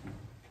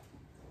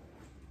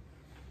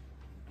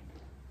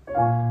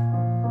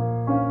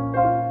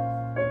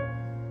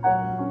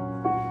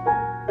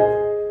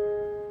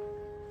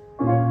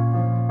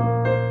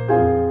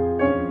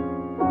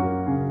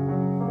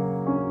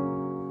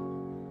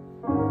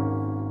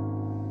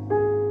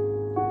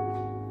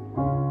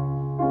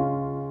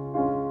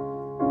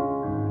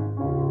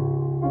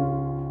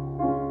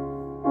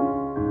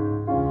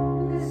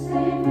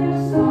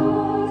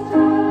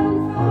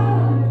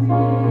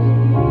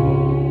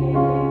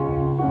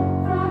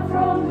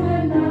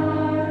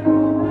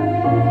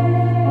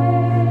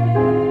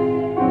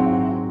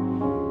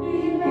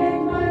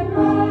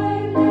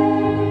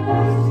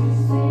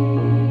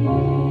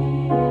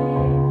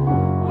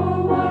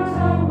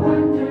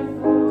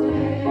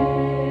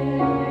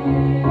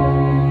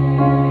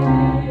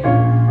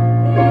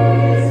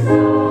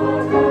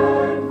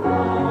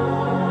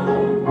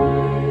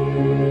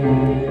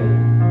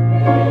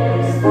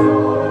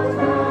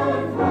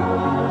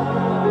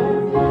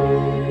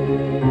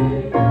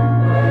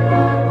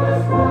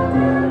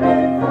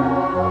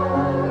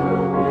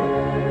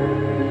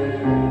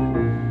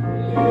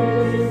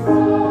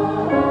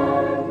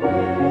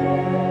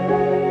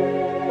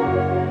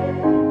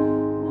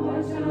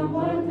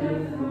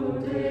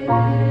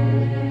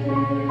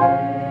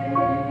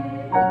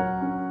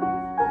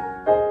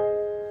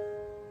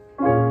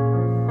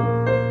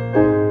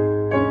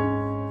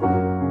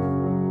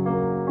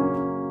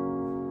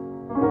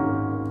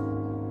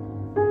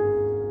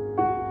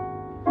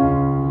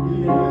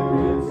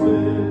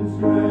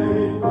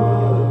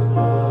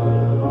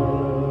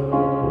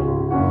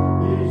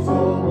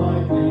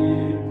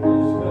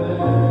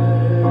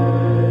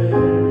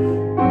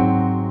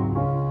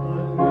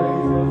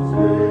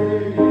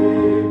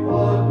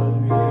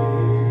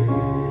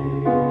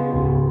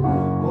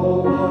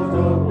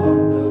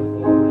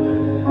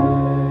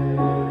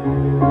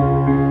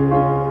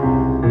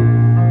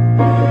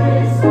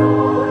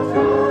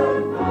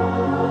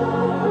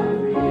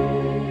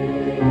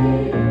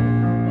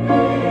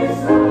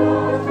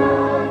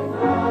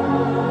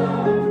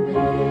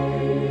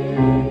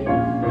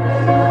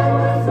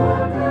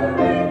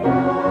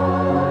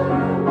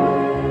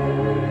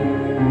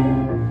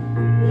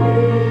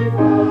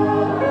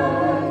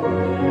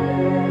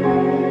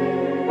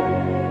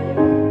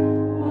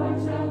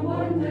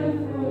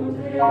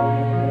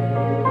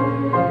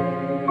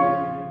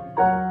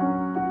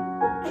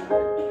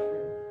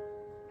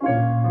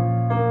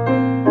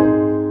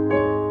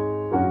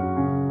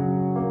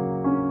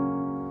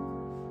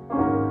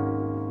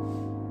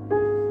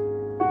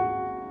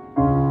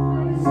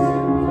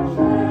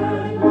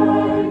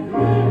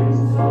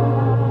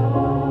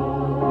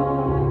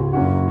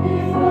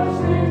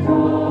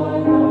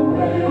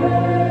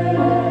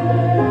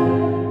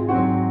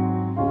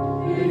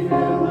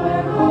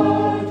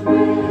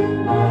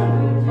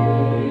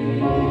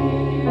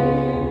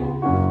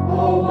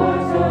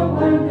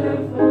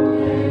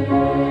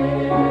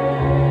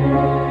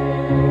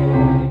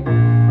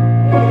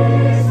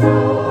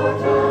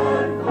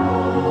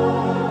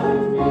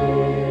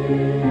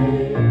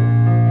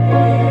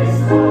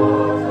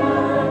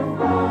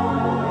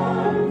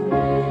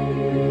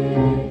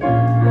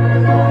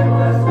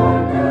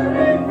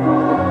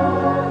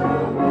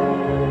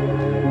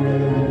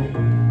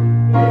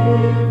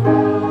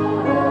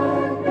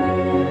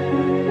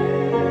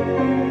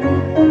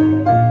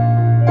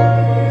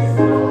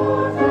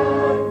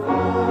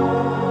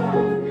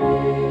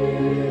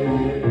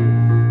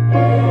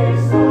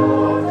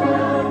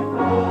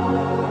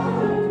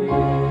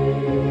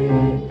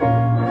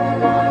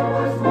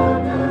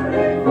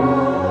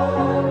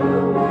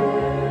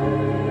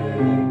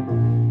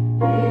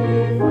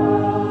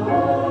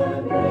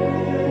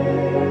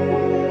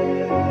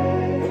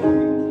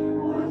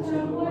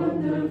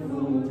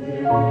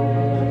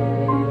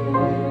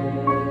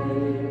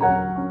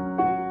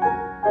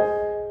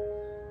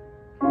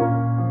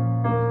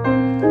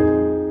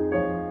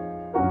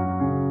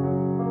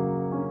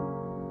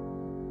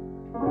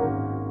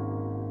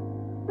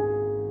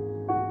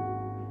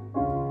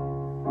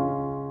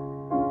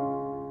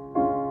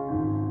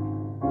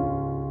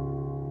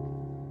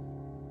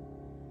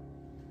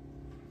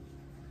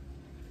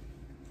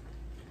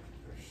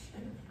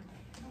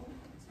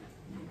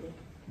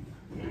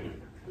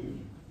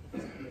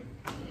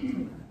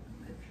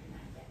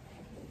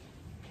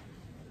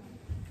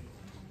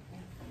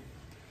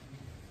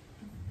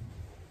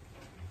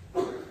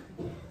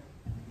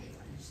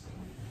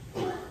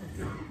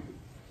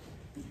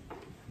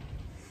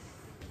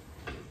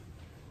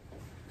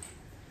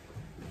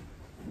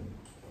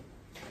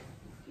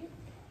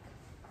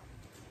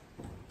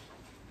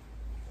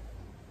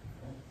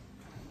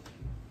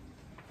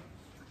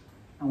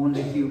 I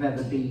wonder if you've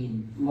ever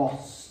been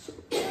lost.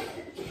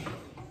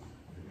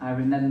 I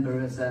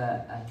remember as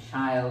a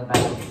child,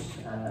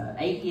 about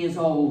 8 years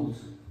old,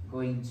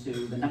 going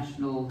to the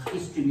National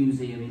History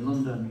Museum in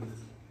London.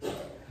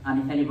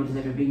 And if anybody's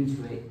ever been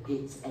to it,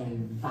 it's a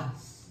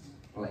vast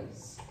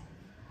place.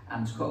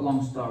 And to cut a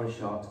long story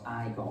short,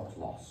 I got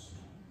lost.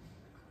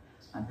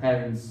 My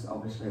parents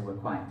obviously were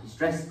quite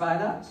distressed by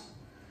that,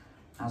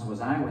 as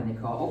was I when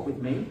they caught up with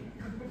me.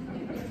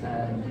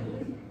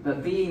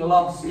 But being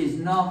lost is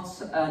not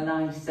a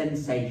nice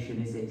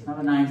sensation, is it? It's not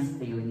a nice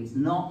feeling. It's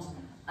not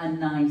a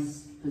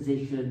nice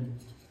position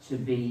to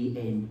be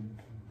in.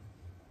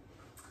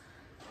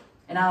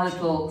 In our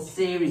little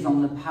series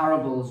on the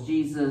parables,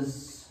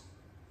 Jesus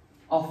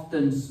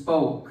often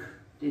spoke,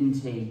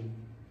 didn't he?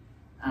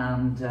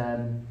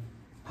 And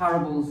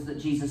parables that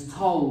Jesus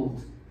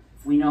told,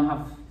 we know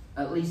have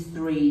at least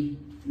three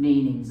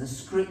meanings. A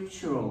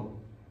scriptural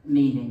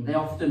meaning. They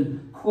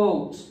often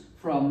quote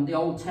from the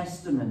Old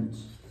Testament.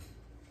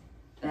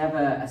 They have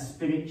a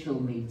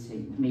spiritual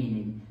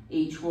meaning.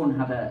 Each one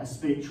had a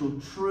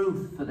spiritual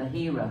truth for the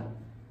hearer.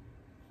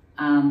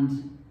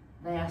 And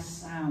they are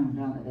sound,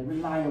 aren't they? They're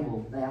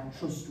reliable. They are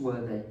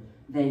trustworthy.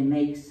 They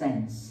make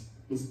sense.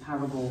 His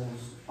parables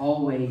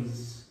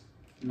always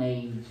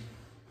made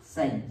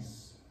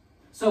sense.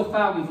 So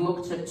far we've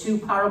looked at two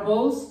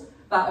parables.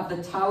 That of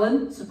the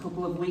talent a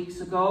couple of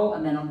weeks ago,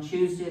 and then on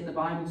Tuesday at the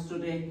Bible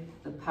study,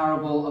 the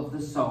parable of the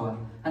sower.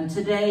 And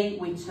today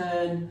we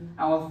turn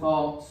our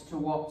thoughts to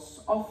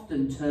what's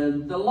often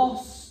termed the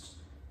lost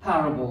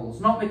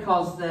parables. Not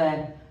because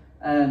they're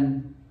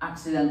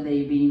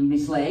accidentally being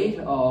mislaid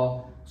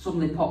or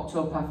suddenly popped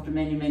up after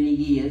many, many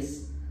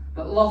years,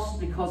 but lost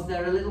because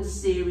they're a little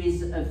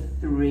series of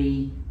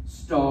three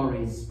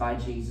stories by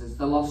Jesus.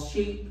 The lost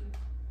sheep,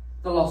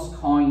 the lost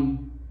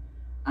coin,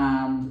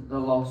 and the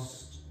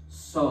lost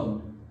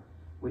son,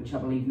 which I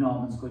believe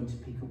Norman's going to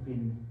pick up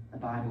in a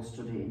Bible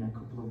study in a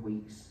couple of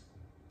weeks'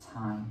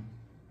 time.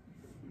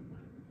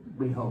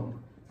 We hope.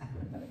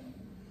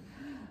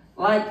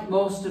 Like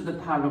most of the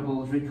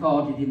parables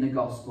recorded in the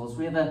Gospels,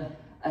 we have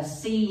a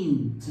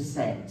scene to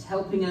set,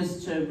 helping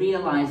us to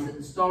realise that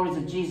the stories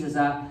of Jesus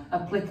are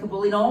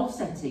applicable in all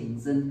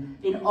settings and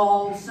in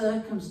all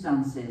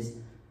circumstances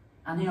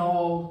and in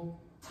all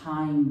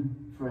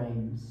time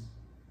frames.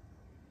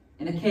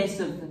 In the case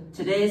of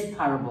today's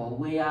parable,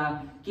 we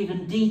are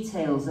given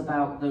details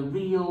about the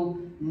real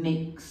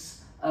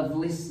mix of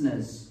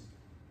listeners.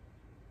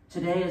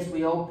 Today, as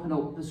we open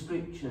up the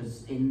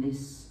scriptures in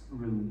this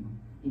room,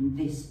 in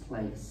this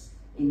place,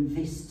 in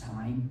this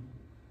time,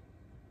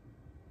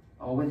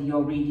 or whether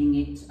you're reading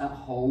it at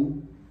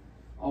home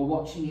or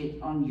watching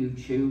it on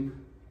YouTube,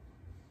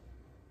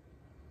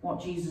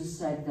 what Jesus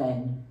said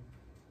then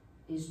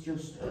is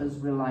just as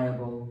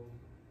reliable,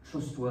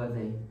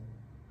 trustworthy,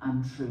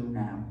 and true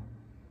now.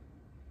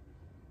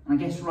 And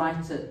I guess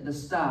right at the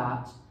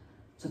start,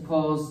 to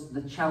pose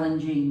the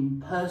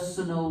challenging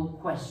personal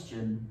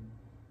question,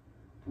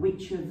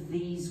 which of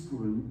these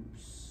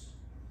groups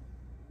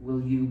will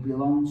you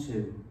belong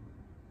to,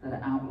 that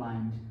are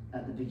outlined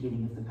at the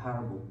beginning of the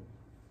parable?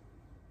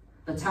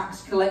 The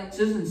tax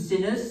collectors and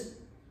sinners,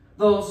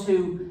 those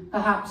who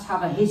perhaps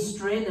have a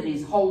history that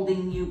is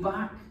holding you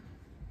back.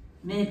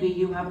 Maybe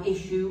you have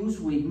issues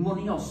with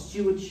money or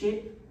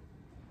stewardship.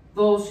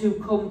 Those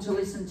who come to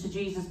listen to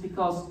Jesus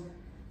because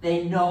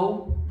they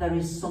know there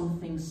is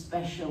something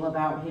special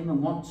about him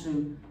and want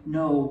to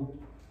know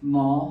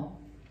more.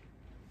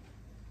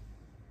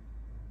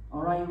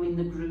 Or are you in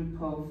the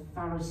group of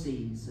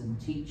Pharisees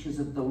and teachers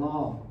of the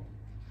law?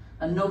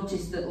 And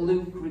notice that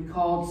Luke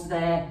records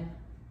their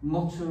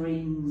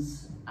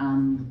mutterings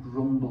and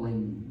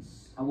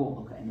grumblings. I won't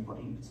look at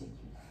anybody in particular.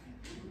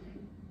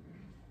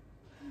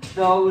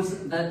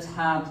 Those that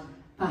had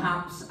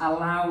perhaps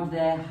allowed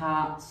their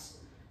hearts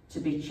to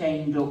be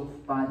chained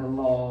up by the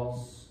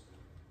laws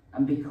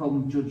and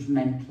become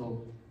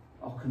judgmental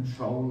or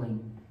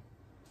controlling.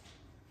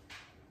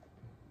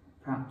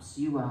 Perhaps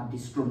you are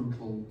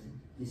disgruntled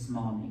this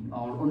morning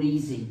or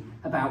uneasy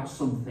about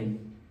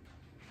something.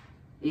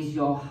 Is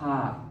your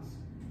heart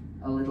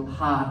a little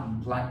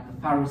hardened like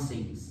the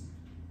Pharisees,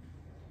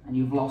 and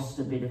you've lost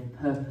a bit of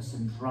purpose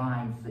and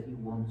drive that you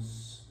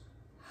once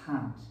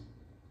had?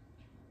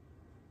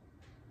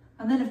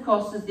 And then, of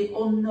course, there's the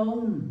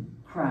unknown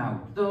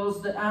crowd,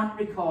 those that aren't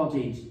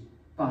recorded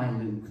by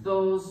Luke,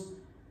 those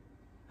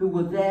who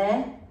were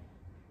there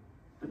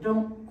but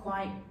don't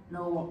quite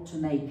know what to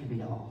make of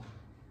it all.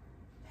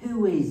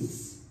 Who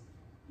is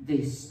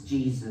this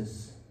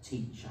Jesus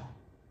teacher?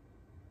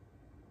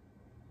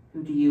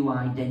 Who do you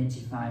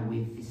identify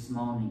with this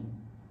morning?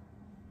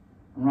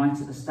 And right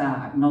at the start,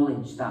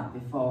 acknowledge that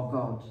before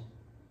God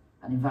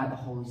and invite the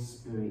Holy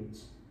Spirit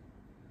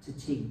to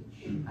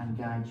teach and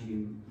guide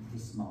you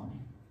this morning.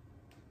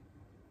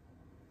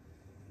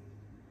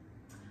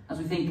 As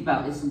we think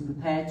about this and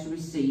prepare to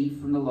receive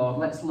from the Lord,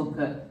 let's look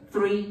at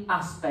three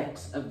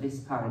aspects of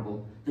this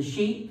parable: the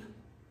sheep,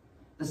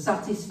 the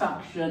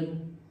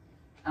satisfaction,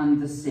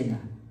 and the sinner.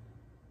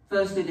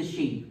 Firstly, the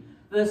sheep.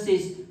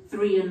 Verses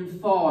 3 and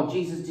 4,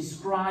 Jesus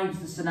describes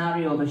the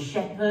scenario of a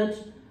shepherd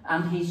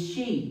and his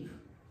sheep.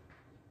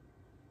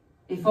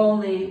 If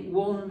only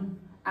one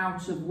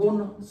out of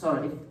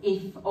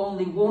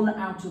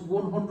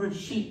 100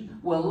 sheep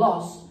were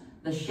lost,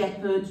 the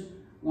shepherd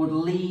would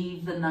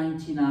leave the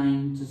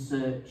 99 to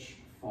search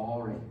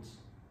for it.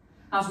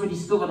 As we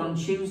discovered on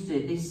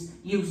Tuesday, this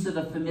use of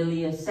a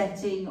familiar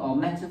setting or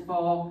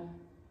metaphor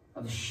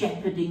of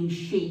shepherding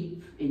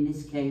sheep, in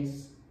this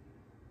case,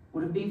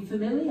 would have been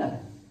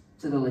familiar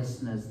to the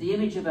listeners. The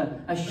image of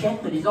a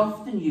shepherd is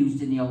often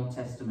used in the Old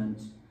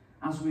Testament,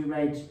 as we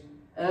read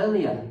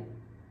earlier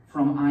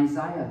from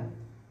Isaiah.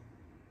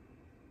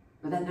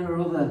 But then there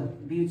are other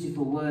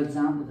beautiful words,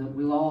 aren't there, that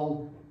we'll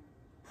all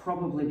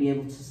probably be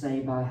able to say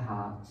by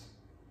heart.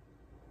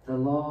 The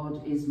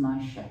Lord is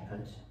my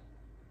shepherd.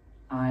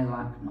 I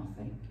lack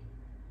nothing.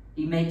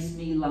 He makes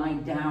me lie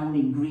down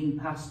in green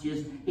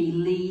pastures. He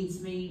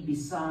leads me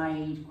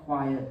beside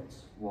quiet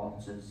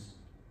waters.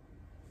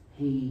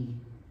 He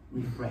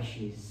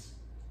refreshes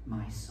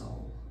my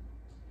soul.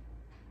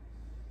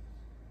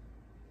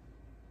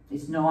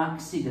 It's no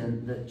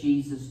accident that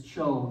Jesus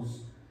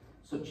chose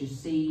such a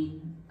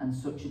scene and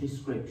such a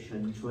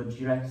description to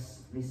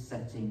address this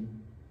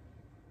setting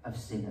of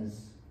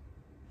sinners,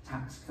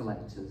 tax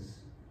collectors,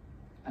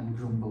 and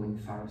grumbling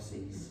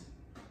Pharisees.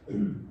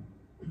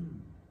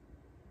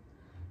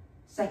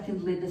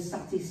 Secondly, the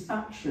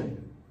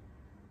satisfaction.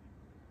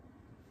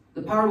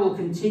 The parable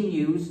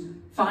continues,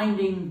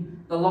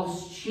 finding the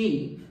lost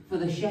sheep for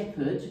the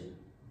shepherd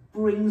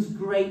brings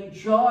great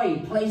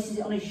joy, places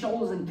it on his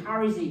shoulders and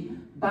carries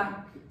it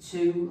back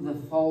to the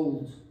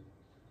fold.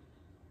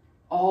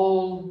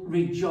 All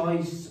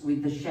rejoice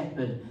with the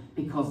shepherd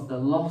because the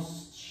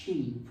lost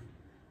sheep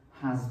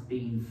has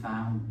been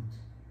found,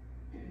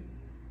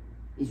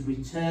 is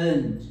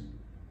returned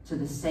to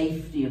the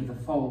safety of the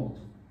fold,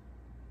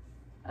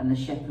 and the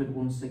shepherd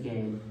once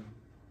again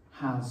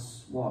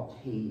has what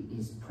he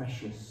is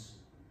precious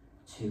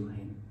to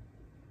him.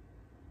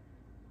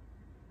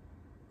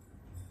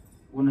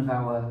 One of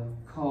our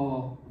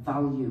core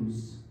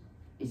values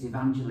is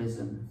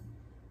evangelism,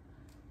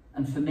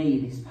 and for me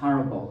this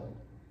parable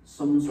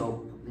sums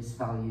up this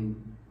value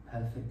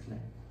perfectly.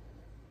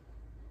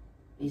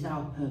 Is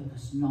our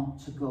purpose not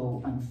to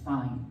go and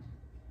find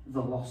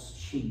the lost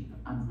sheep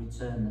and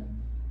return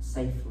them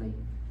safely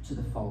to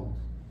the fold?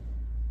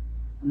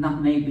 And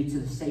that may be to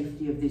the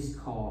safety of this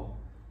core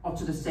or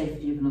to the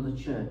safety of another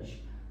church,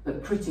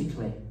 but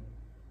critically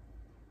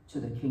to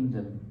the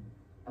kingdom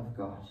of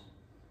God.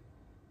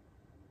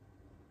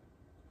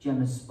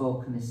 Gemma's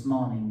spoken this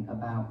morning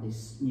about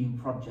this new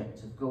project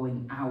of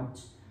going out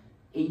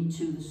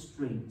into the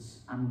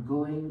streets and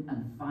going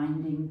and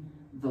finding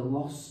the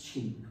lost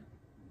sheep.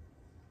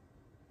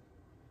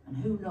 And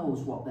who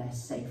knows what their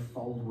safe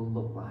fold will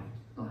look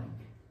like.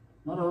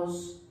 Not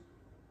us,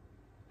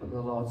 but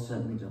the Lord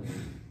certainly does.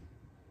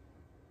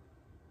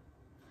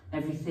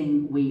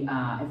 Everything we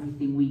are,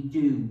 everything we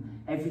do,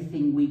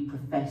 everything we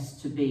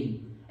profess to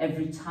be,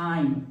 every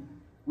time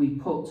we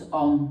put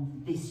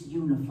on this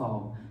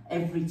uniform,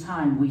 every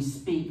time we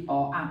speak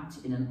or act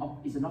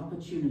is an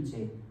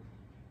opportunity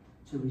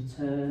to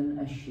return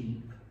a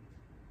sheep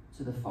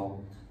to the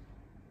fold.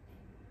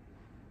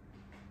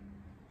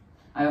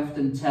 I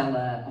often tell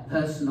a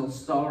personal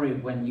story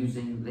when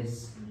using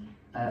this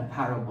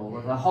parable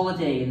of a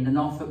holiday in the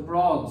Norfolk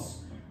Broads,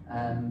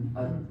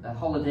 a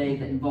holiday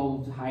that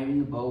involved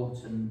hiring a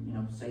boat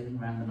and sailing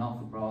around the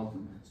Norfolk Broads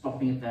and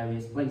stopping at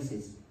various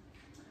places.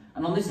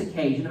 And on this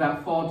occasion,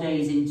 about 4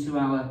 days into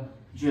our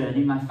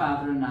journey, my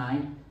father and I,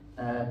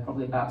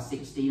 probably about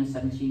 16 or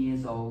 17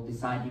 years old,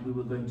 decided we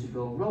were going to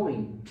go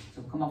rowing.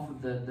 So come off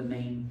of the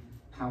main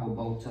power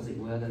boat, as it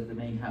were, the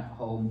main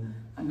home,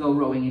 and go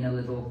rowing in a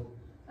little,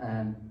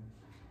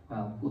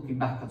 looking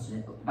back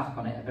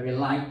on it, a very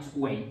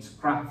lightweight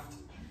craft.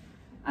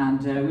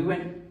 And we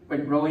went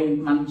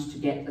rowing, managed to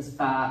get as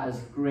far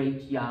as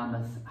Great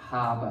Yarmouth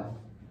Harbour.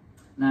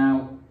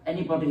 Now,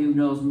 anybody who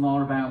knows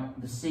more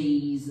about the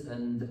seas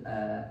and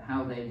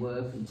how they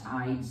work and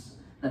tides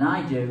than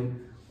I do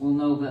will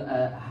know that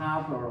a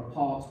harbour or a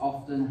port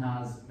often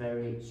has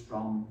very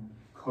strong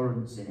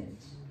currents in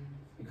it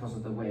because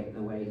of the way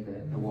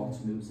the water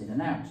moves in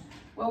and out.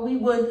 Well, we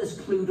weren't as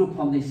clued up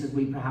on this as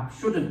we perhaps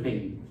should have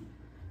been.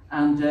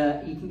 And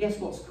you can guess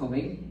what's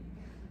coming.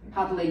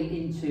 Paddling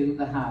into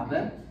the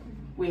harbour,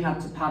 we had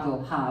to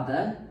paddle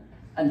harder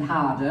and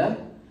harder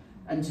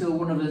until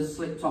one of us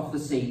slipped off the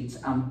seat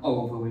and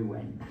over we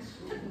went.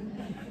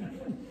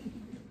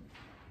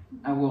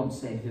 I won't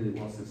say who it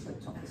was that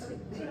slipped off the seat.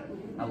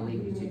 I'll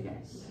leave you to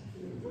guess.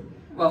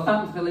 Well,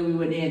 thankfully we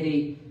were near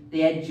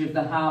the edge of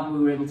the harbour.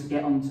 We were able to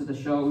get onto the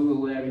shore. We were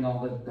wearing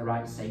all the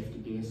right safety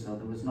gear, so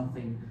there was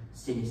nothing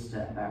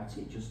sinister about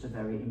it, just a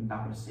very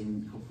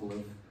embarrassing couple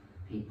of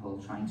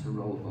people trying to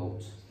row a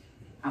boat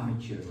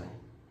amateurly.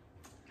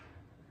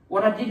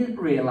 What I didn't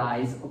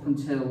realise up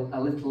until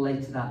a little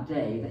later that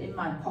day, that in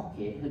my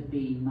pocket had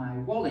been my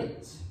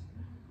wallet.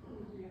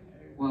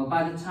 Well,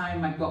 by the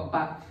time I got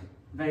back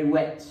very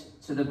wet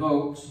to the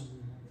boat,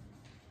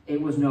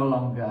 it was no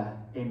longer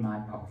in my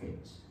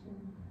pocket.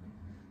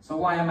 So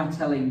why am I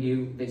telling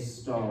you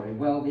this story?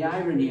 Well, the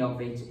irony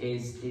of it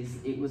is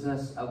it was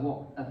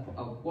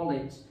a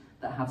wallet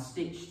that had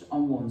stitched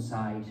on one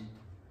side.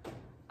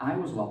 I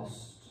was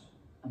lost,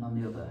 and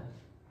on the other,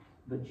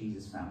 but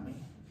Jesus found me.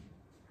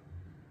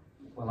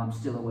 Well, I'm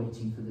still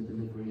awaiting for the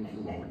delivery of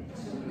the wallet.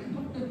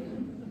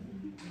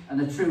 And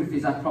the truth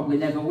is, I probably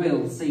never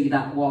will see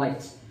that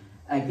wallet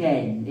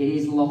again. It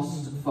is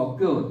lost for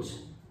good.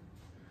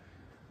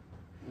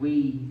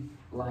 We,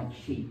 like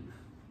sheep,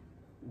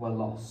 were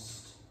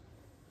lost,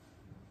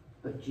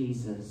 but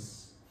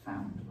Jesus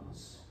found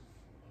us.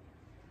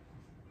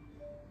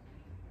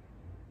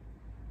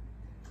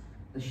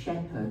 The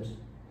shepherd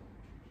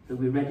that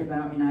we read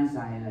about in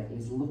Isaiah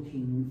is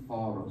looking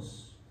for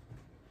us.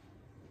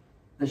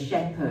 The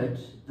shepherd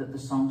that the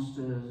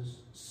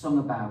songsters sung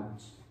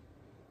about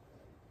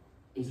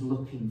is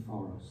looking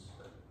for us.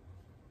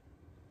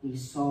 He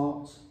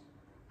sought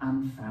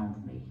and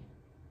found me.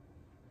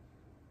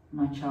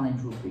 My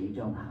challenge would be,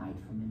 don't hide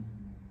from him,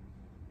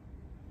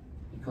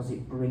 because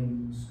it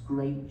brings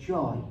great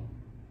joy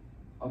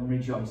and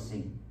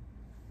rejoicing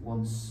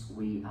once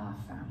we are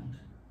found.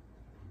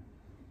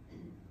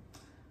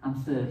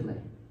 And thirdly,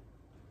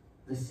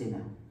 the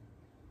sinner.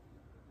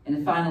 In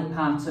the final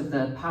part of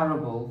the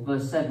parable,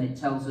 verse 7, it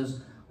tells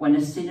us, when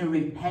a sinner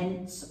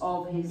repents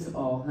of his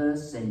or her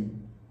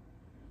sin,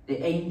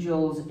 the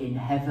angels in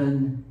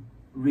heaven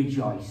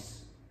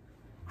rejoice.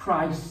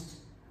 Christ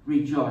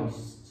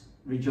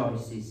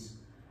rejoices,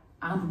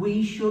 and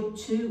we should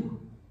too.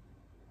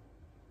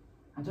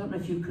 I don't know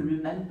if you can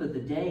remember the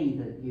day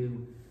that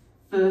you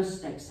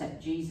first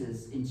accept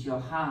Jesus into your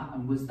heart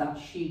and was that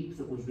sheep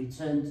that was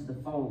returned to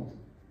the fold.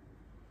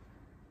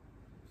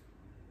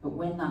 But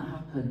when that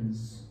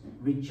happens,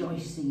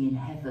 rejoicing in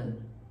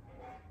heaven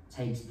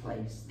takes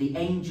place. The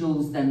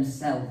angels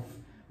themselves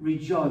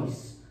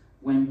rejoice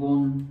when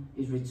one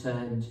is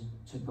returned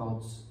to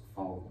God's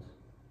fold.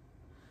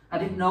 I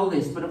didn't know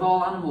this, but of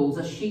all animals,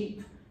 a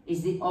sheep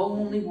is the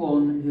only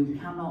one who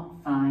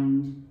cannot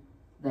find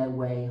their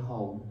way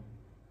home.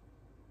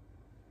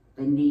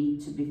 They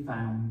need to be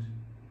found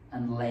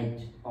and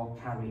led or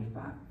carried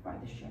back by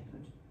the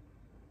shepherd.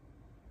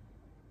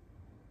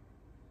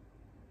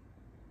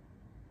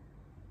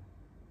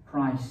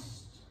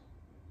 Christ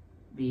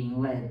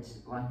being led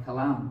like a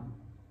lamb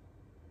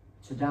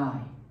to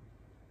die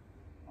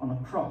on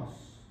a cross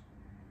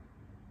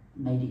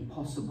made it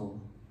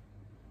possible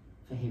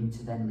for him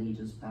to then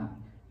lead us back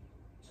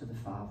to the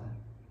Father.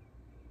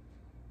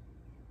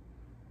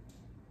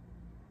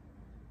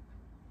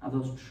 Are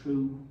those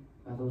true?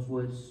 Are those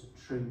words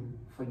true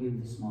for you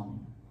this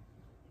morning?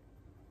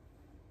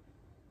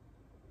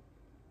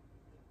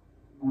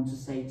 I want to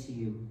say to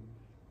you,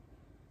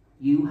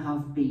 you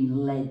have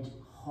been led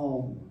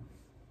home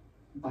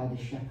by the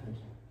shepherd.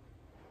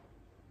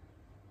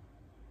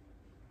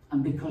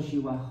 And because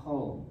you are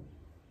home,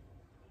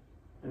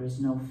 there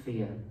is no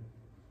fear,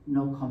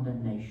 no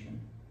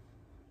condemnation.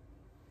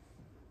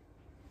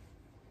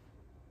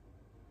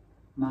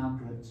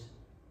 Margaret,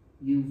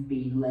 you've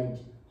been led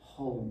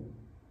home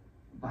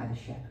by the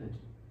shepherd.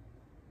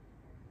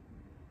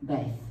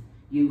 Beth,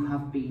 you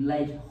have been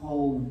led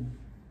home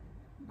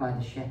by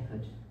the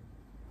shepherd.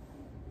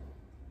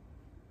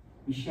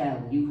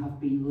 Michelle, you have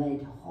been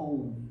led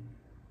home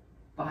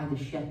by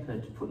the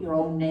shepherd. Put your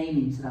own name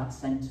into that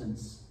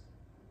sentence.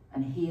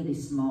 And here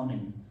this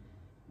morning,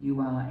 you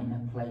are in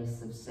a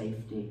place of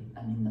safety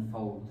and in the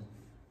fold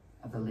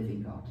of the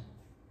living God.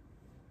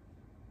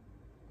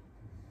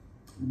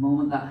 The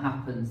moment that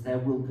happens, there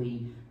will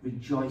be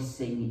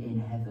rejoicing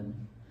in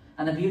heaven.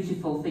 And the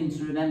beautiful thing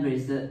to remember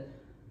is that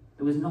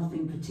there was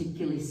nothing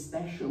particularly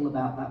special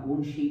about that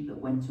one sheep that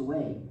went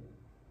away.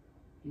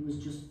 He was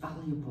just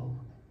valuable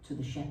to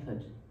the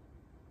shepherd.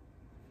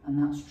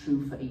 And that's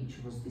true for each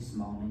of us this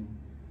morning.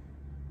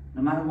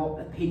 No matter what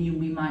opinion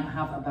we might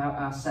have about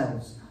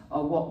ourselves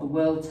or what the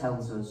world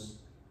tells us,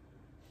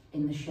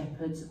 in the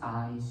shepherd's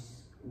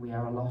eyes, we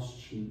are a lost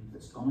sheep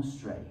that's gone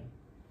astray,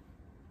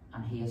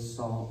 and he has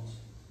sought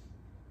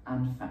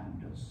and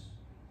found us.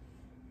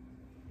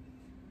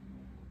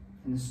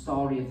 In the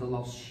story of the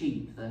lost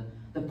sheep,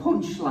 the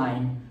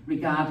punchline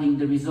regarding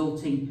the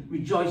resulting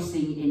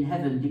rejoicing in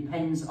heaven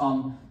depends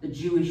on the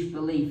Jewish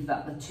belief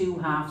that the two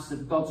halves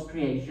of God's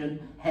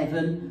creation,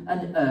 heaven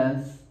and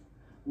earth,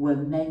 were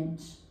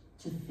meant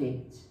to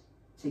fit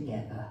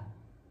together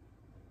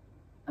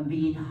and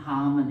be in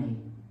harmony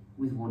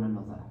with one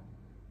another.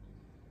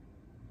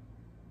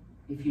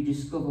 If you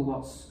discover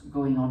what's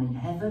going on in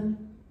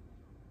heaven,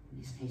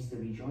 in this case the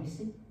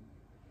rejoicing,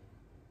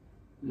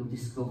 you'll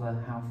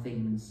discover how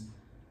things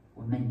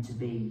were meant to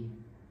be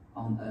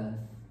on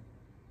earth.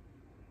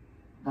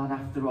 That,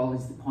 after all,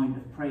 is the point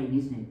of praying,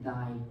 isn't it?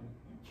 Thy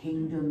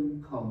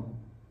kingdom come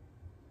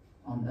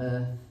on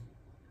earth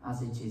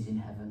as it is in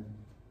heaven.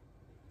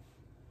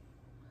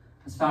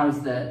 As far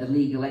as the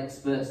legal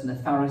experts and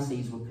the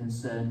Pharisees were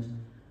concerned,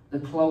 the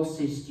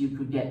closest you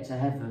could get to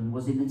heaven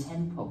was in the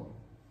temple.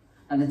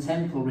 And the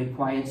temple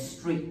required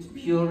strict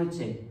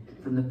purity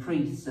from the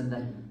priests, and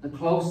the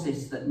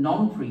closest that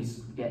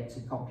non-priests could get to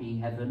copying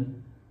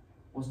heaven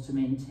was to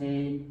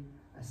maintain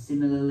a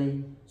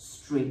similarly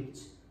strict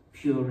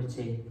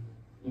purity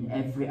in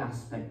every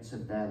aspect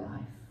of their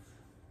life.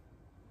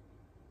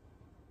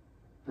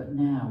 But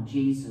now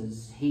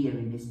Jesus, here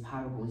in this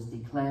parable, is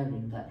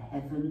declaring that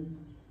heaven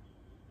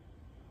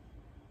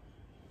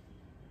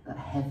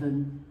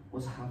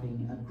was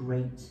having a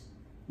great,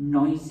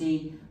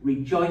 noisy,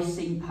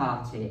 rejoicing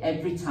party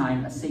every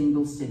time a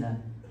single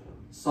sinner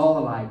saw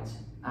the light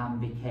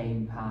and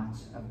became part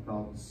of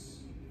God's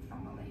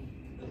family.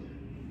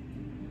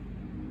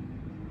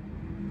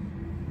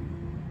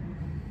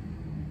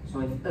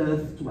 So if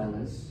earth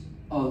dwellers,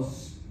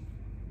 us,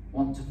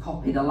 want to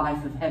copy the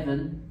life of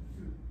heaven,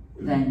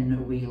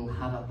 then we'll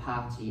have a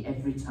party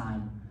every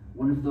time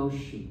one of those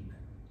sheep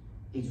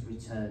is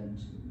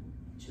returned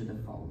to the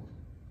fold.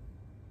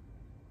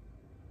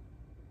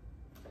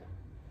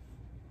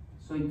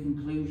 So in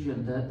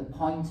conclusion, the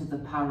point of the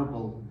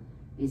parable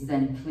is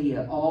then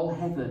clear. All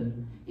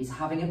heaven is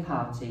having a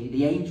party,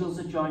 the angels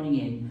are joining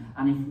in,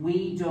 and if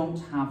we don't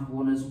have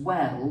one as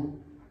well,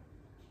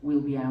 we'll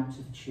be out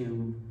of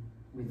tune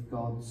with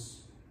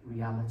God's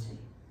reality.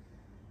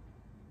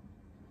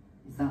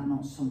 Is that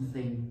not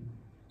something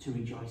to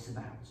rejoice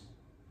about?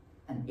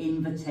 An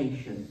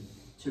invitation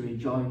to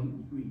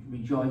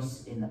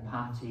rejoice in the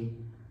party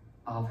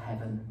of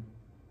heaven.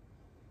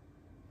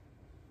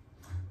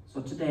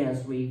 So today,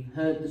 as we've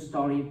heard the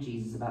story of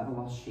Jesus about the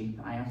lost sheep,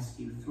 I ask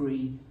you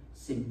 3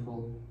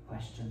 simple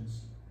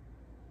questions.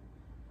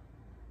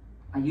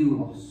 Are you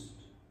lost?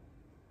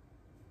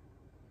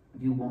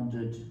 Have you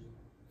wandered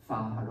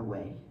far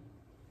away?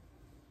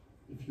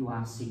 If you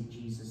are, seek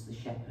Jesus the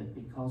shepherd,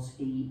 because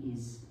he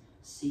is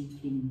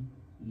seeking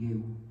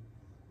you.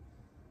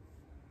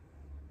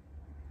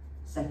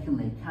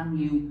 Secondly, can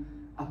you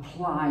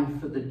apply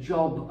for the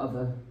job of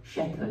a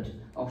shepherd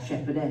or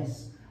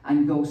shepherdess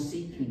and go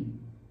seeking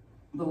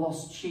the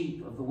lost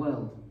sheep of the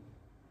world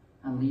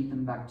and lead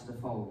them back to the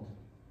fold?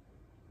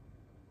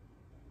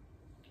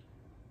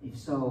 If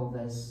so,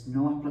 there's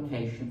no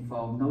application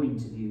form, no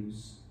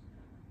interviews.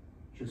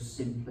 Just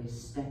simply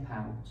step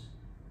out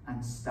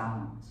and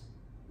start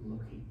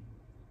looking.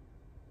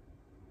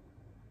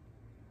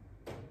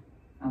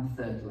 And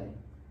thirdly,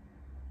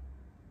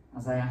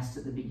 as I asked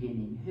at the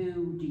beginning,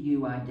 who do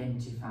you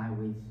identify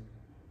with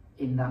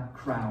in that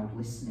crowd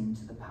listening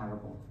to the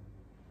parable?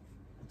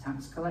 The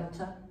tax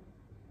collector?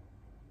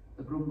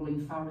 The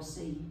grumbling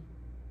Pharisee?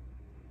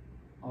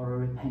 Or a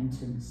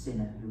repentant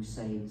sinner who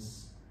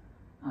says,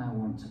 I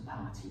want to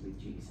party with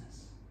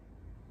Jesus?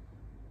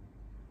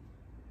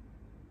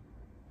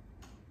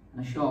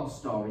 And a short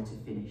story to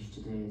finish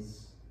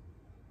today's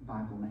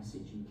Bible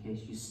message, in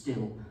case you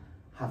still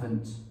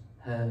haven't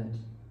heard.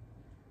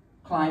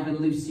 Clive and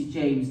Lucy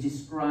James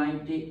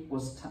decided it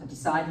was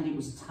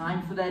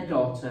time for their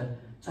daughter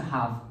to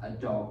have a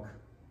dog.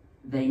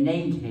 They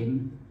named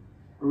him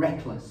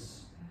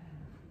Reckless.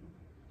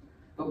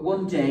 But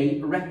one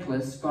day,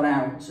 Reckless got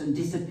out and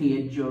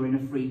disappeared during a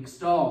freak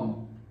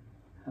storm.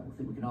 I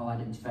think we can all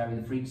identify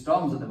with the freak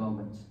storms at the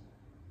moment.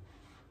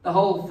 The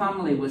whole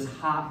family was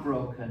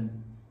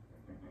heartbroken.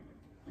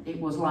 It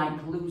was like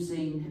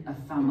losing a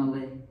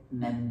family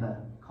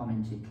member,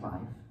 commented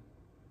Clive.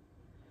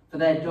 For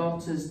their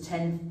daughter's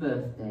 10th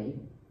birthday,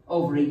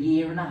 over a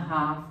year and a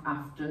half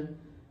after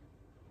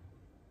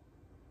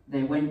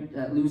they went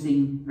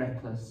losing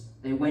Reckless,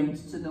 they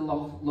went to the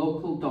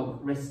local dog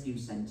rescue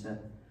centre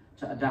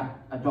to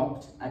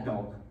adopt a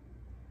dog.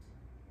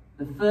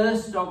 The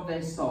first dog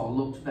they saw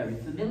looked very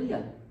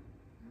familiar.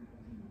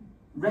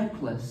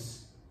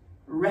 Reckless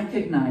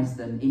recognised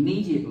them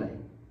immediately,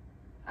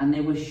 and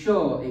they were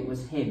sure it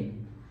was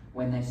him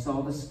when they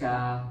saw the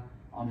scar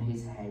on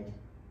his head.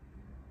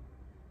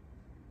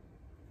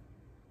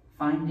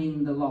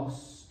 Finding the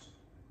lost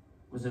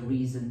was a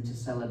reason to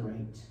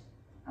celebrate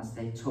as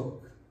they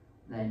took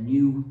their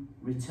new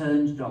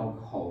returned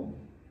dog home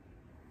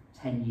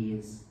 10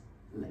 years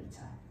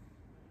later.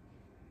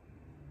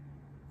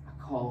 A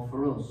call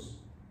for us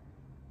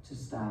to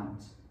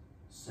start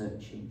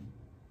searching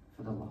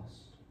for the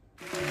lost.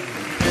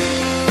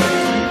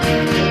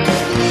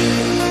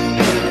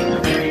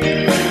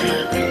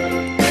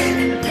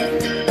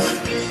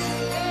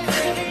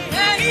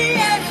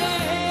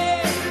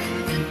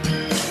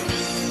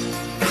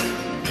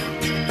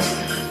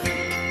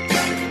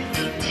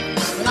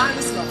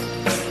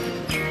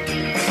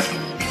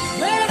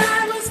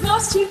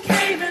 You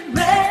came and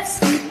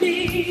rescued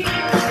me,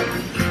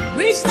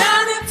 reached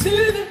down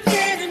into the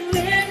pit and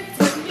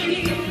lifted me.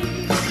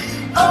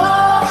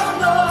 Oh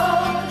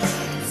Lord,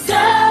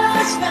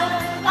 such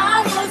that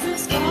I wasn't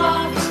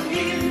far from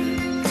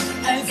you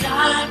as I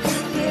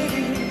could be.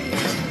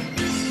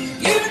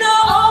 You know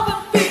all the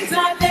things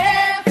I've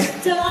ever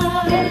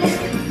done,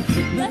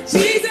 but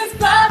Jesus'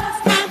 blood has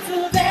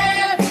canceled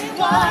every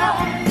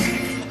one.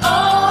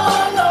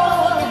 Oh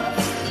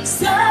Lord,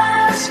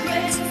 such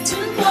grace to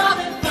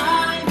glorify.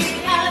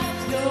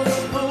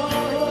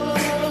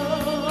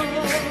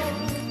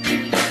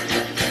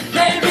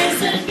 There is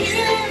a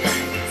new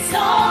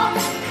song.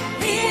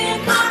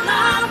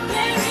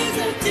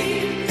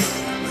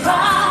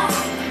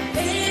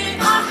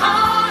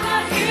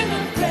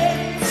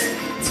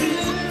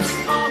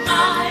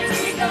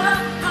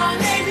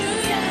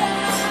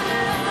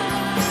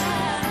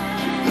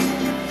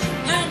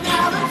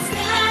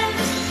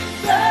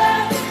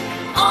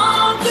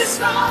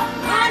 strong,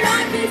 my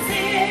life is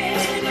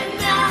hidden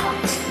now.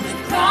 With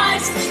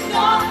Christ in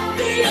God,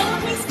 the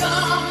old is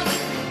gone,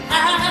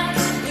 and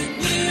the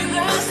new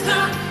has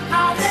come.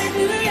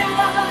 Hallelujah.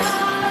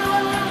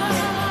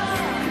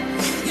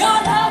 Your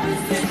love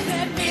is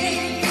within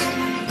me.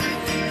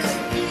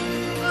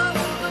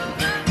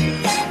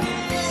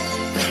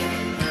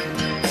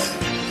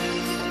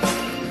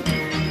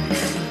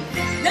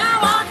 Now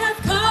I have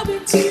come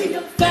into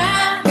your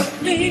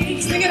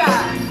family. Sing it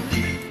out.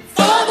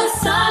 For the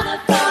Son of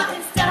God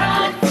is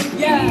died for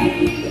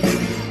me.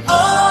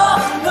 Oh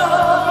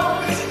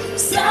Lord,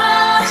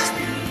 such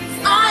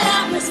I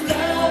am as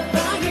loved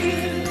by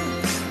you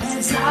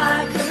as I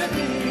could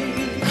be.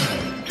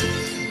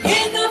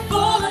 In the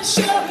full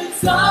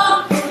assurance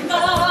of your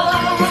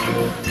love,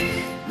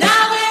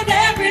 now in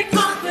every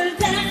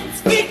confidence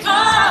we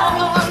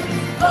come.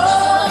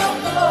 Oh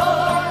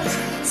Lord,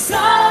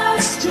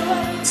 such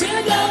joy to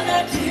know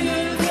that you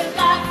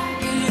delight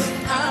in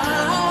us.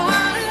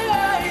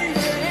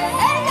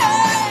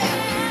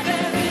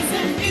 There is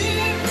a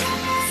new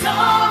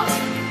song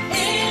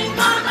in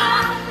my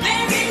mouth.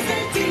 There is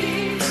a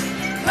deep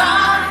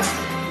cry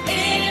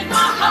in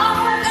my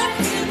heart. I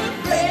give a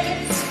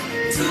praise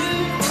to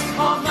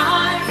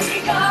Almighty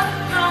God.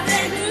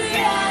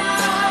 Hallelujah.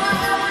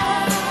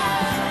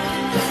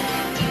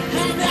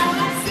 And now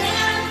I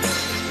stand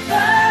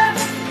firm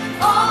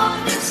on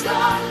this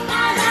rock.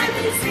 My life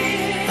is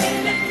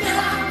hidden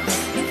now.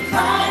 With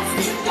Christ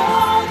in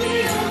God, the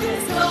old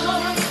is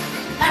gone,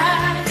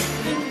 and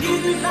the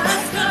new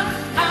has come.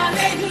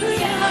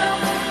 Hallelujah.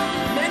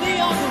 Many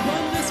are the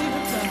wonders you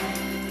have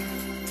done.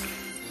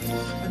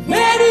 And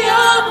many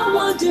are the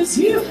wonders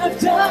you have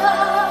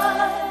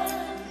done.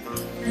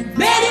 And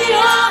many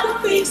are the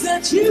things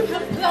that you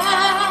have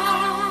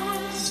planned.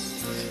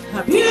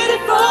 How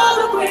beautiful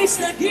the grace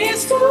that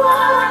gives to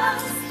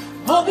us.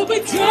 All that we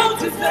don't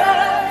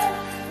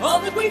deserve, all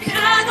that we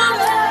cannot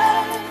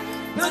earn,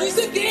 but it's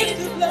a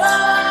gift of love.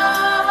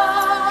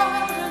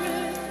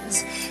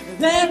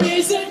 There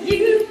is a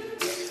new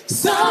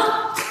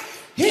song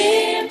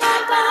in my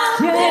mouth.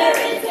 There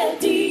is a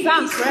deep cry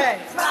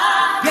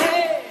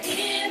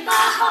in my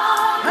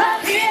heart. I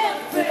give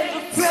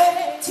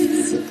praise to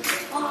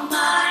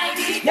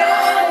Almighty God.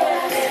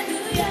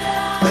 Hallelujah.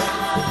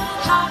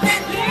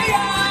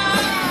 Hallelujah.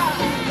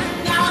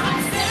 And now I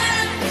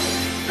stand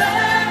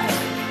firm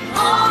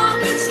on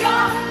this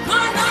rock.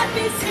 My life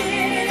is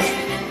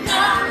hidden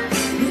now.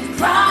 With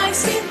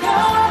Christ in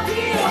God,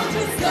 the old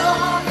is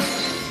gone,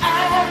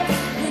 and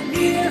the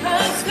new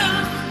has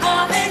come.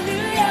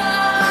 Hallelujah.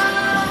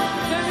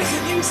 There is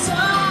a new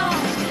song.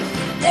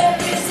 There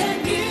is a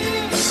new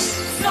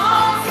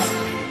song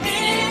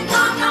in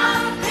my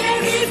mouth.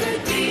 There is a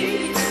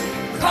deep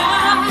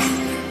cry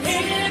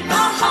in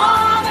my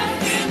heart. I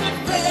give a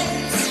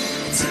praise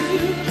to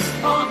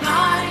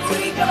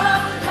Almighty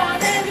God.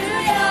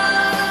 Hallelujah.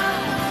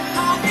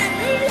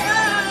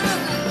 Hallelujah.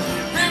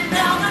 And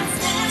now I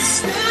stand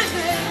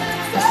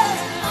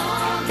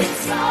on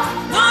this rock.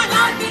 My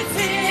life is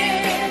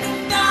hidden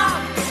now.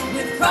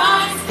 With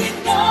Christ in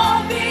God,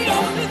 the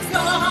old is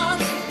gone,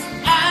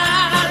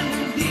 and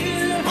the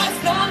new has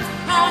come.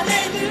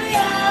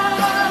 Hallelujah.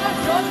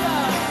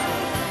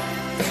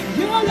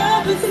 Your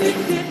love has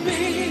lifted me.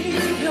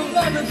 Your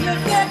love has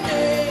lifted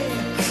me.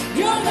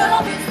 Your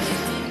love has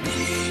lifted me.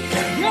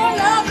 Your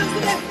love has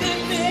lifted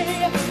me.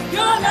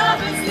 Your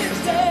love has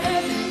lifted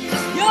me.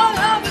 Your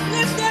love has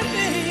lifted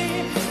me.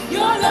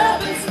 Your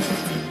love has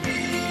lifted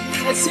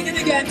me. Let's sing it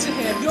again to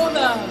him. Your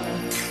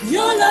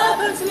love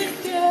has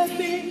lifted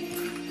me.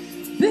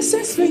 This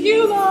is for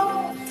you,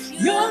 Lord.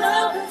 Your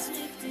love has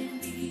lifted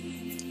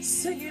me.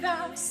 Sing it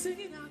out to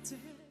him.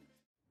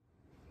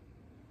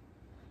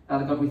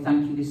 Father God, we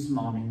thank you this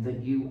morning that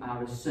you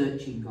are a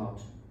searching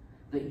God,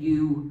 that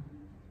you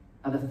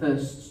are the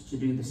first to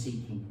do the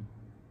seeking,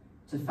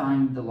 to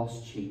find the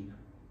lost sheep.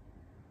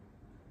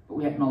 But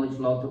we acknowledge,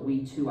 Lord, that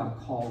we too are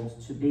called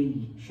to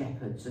be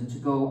shepherds and to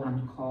go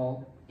and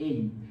call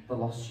in the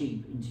lost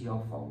sheep into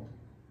your fold.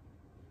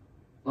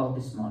 Lord,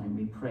 this morning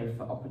we pray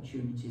for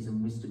opportunities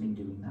and wisdom in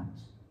doing that.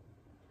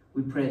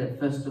 We pray that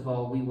first of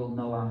all we will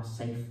know our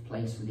safe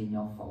place within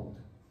your fold,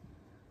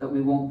 that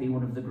we won't be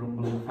one of the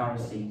grumbling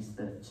Pharisees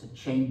that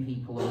chain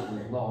people up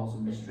with laws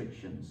and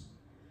restrictions,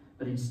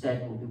 but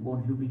instead will be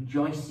one who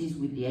rejoices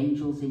with the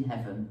angels in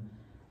heaven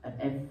at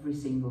every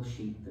single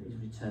sheep that is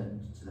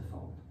returned to the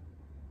fold.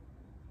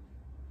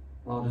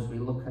 Lord, as we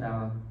look at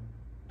our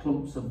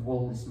clumps of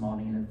wool this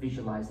morning and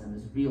visualise them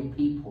as real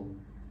people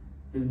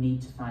who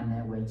need to find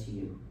their way to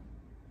you,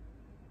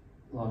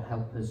 Lord,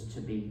 help us to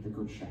be the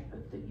good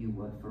shepherd that you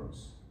were for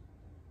us.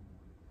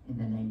 In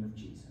the name of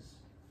Jesus.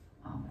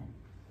 Amen.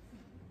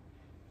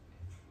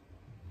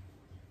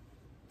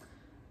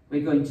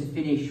 We're going to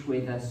finish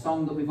with a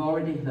song that we've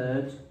already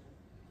heard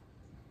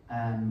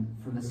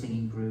from the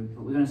singing group,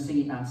 but we're going to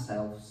sing it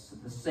ourselves.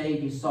 The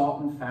Saviour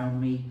sought and found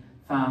me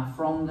far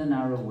from the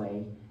narrow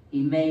way.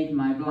 He made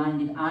my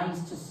blinded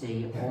eyes to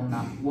see on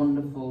that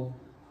wonderful,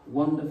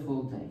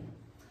 wonderful day.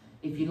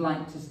 if you'd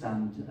like to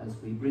stand as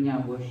we bring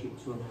our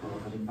worship to a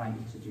close, I'd invite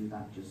you to do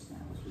that just now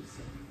as we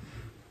sing.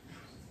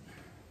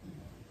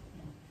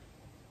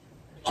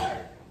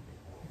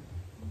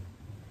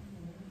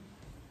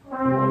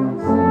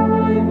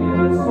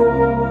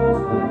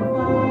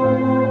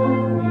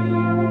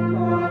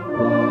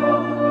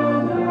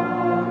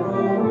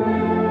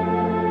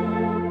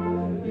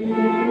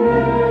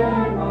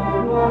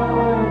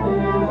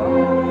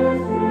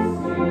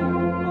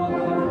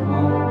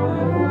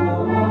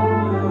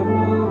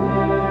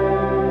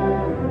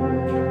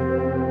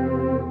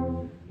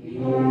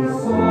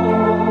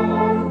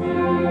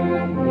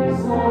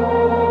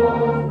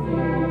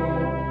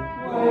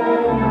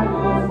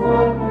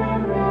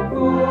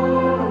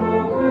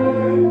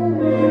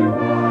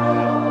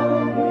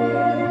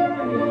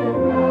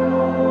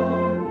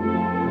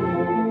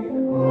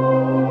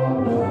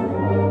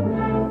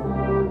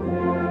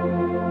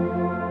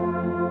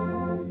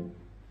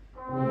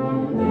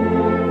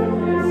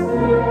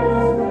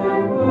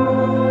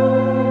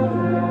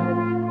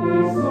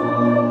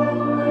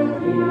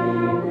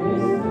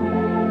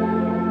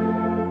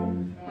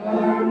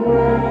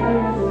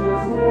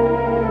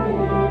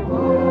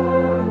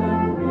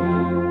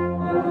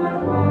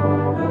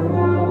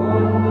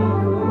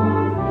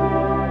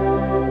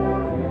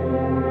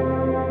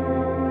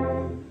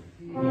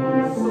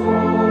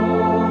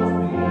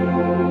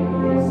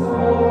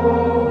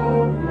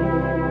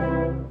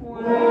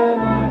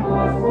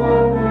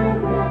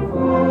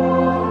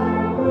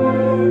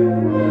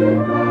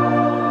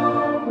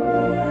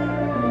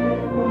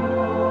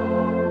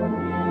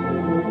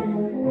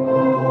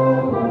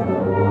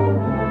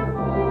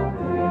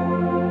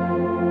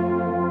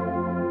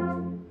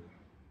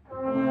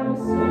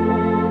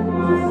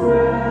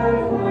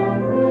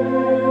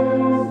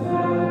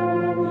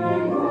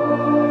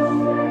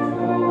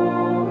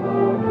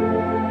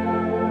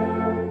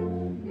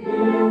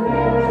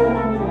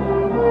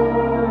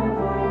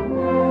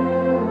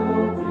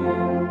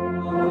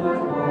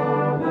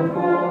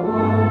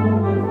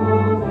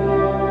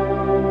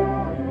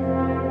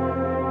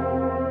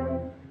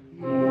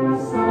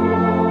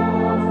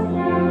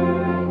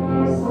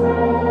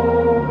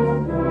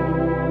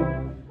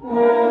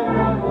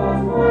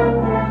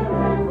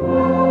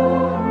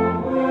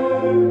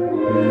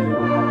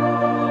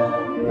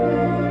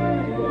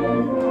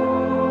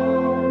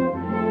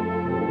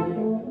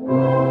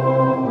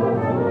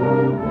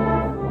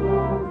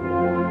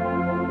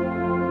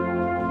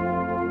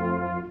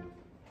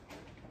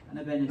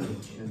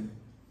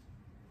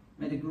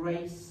 May the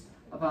grace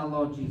of our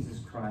Lord Jesus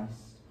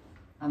Christ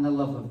and the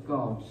love of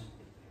God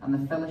and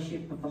the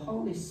fellowship of the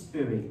Holy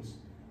Spirit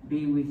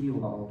be with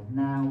you all,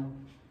 now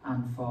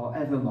and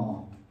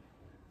forevermore.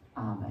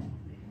 Amen.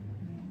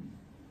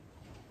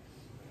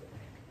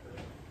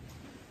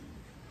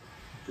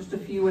 Just a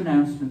few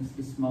announcements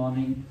this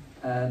morning.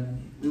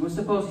 We were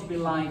supposed to be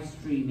live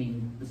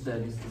streaming the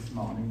service this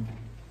morning.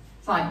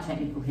 Slight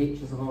technical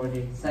hitch, as I've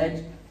already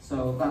said,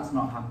 so that's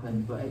not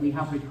happened, but we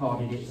have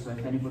recorded it, so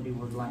if anybody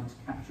would like to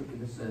catch up with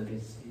the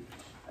service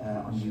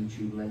on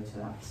YouTube later,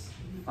 that's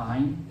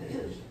fine.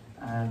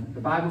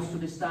 The Bible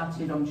study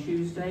started on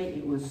Tuesday.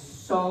 It was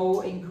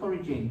so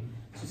encouraging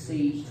to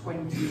see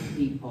 20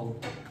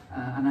 people,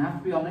 and I have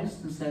to be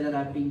honest and say that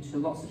I've been to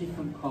lots of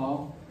different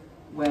corps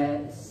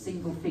where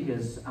single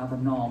figures are the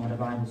norm at a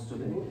Bible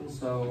study.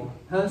 So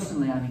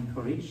personally I'm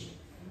encouraged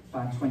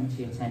by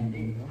 20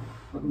 attending,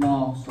 but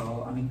more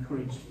so I'm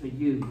encouraged for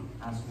you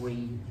as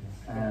we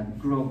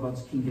grow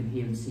God's kingdom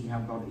here and see how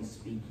God is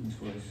speaking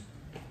to us.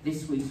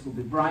 This week's will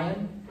be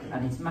Brian,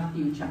 and it's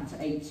Matthew chapter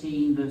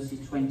 18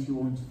 verses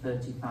 21 to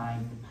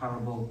 35, the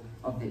parable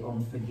of the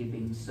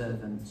unforgiving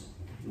servant,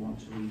 if you want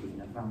to read it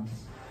in advance.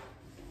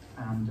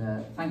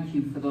 And thank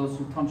you for those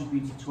who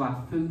contributed to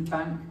our food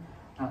bank.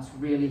 That's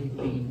really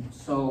been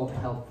so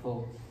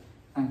helpful.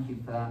 Thank you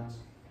for that.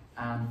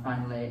 And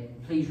finally,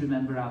 please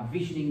remember our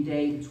Visioning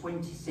Day, the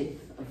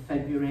 26th of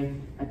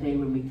February, a day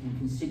when we can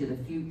consider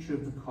the future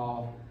of the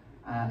corps.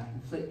 The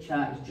flip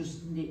chart is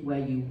just where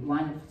you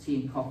line up for tea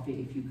and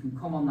coffee. If you can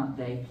come on that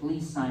day,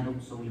 please sign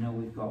up so we know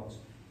we've got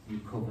you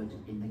covered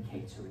in the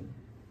catering.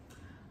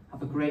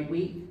 Have a great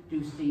week.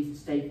 Do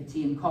stay for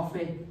tea and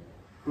coffee.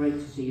 Great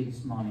to see you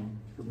this morning.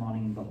 Good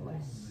morning and God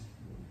bless.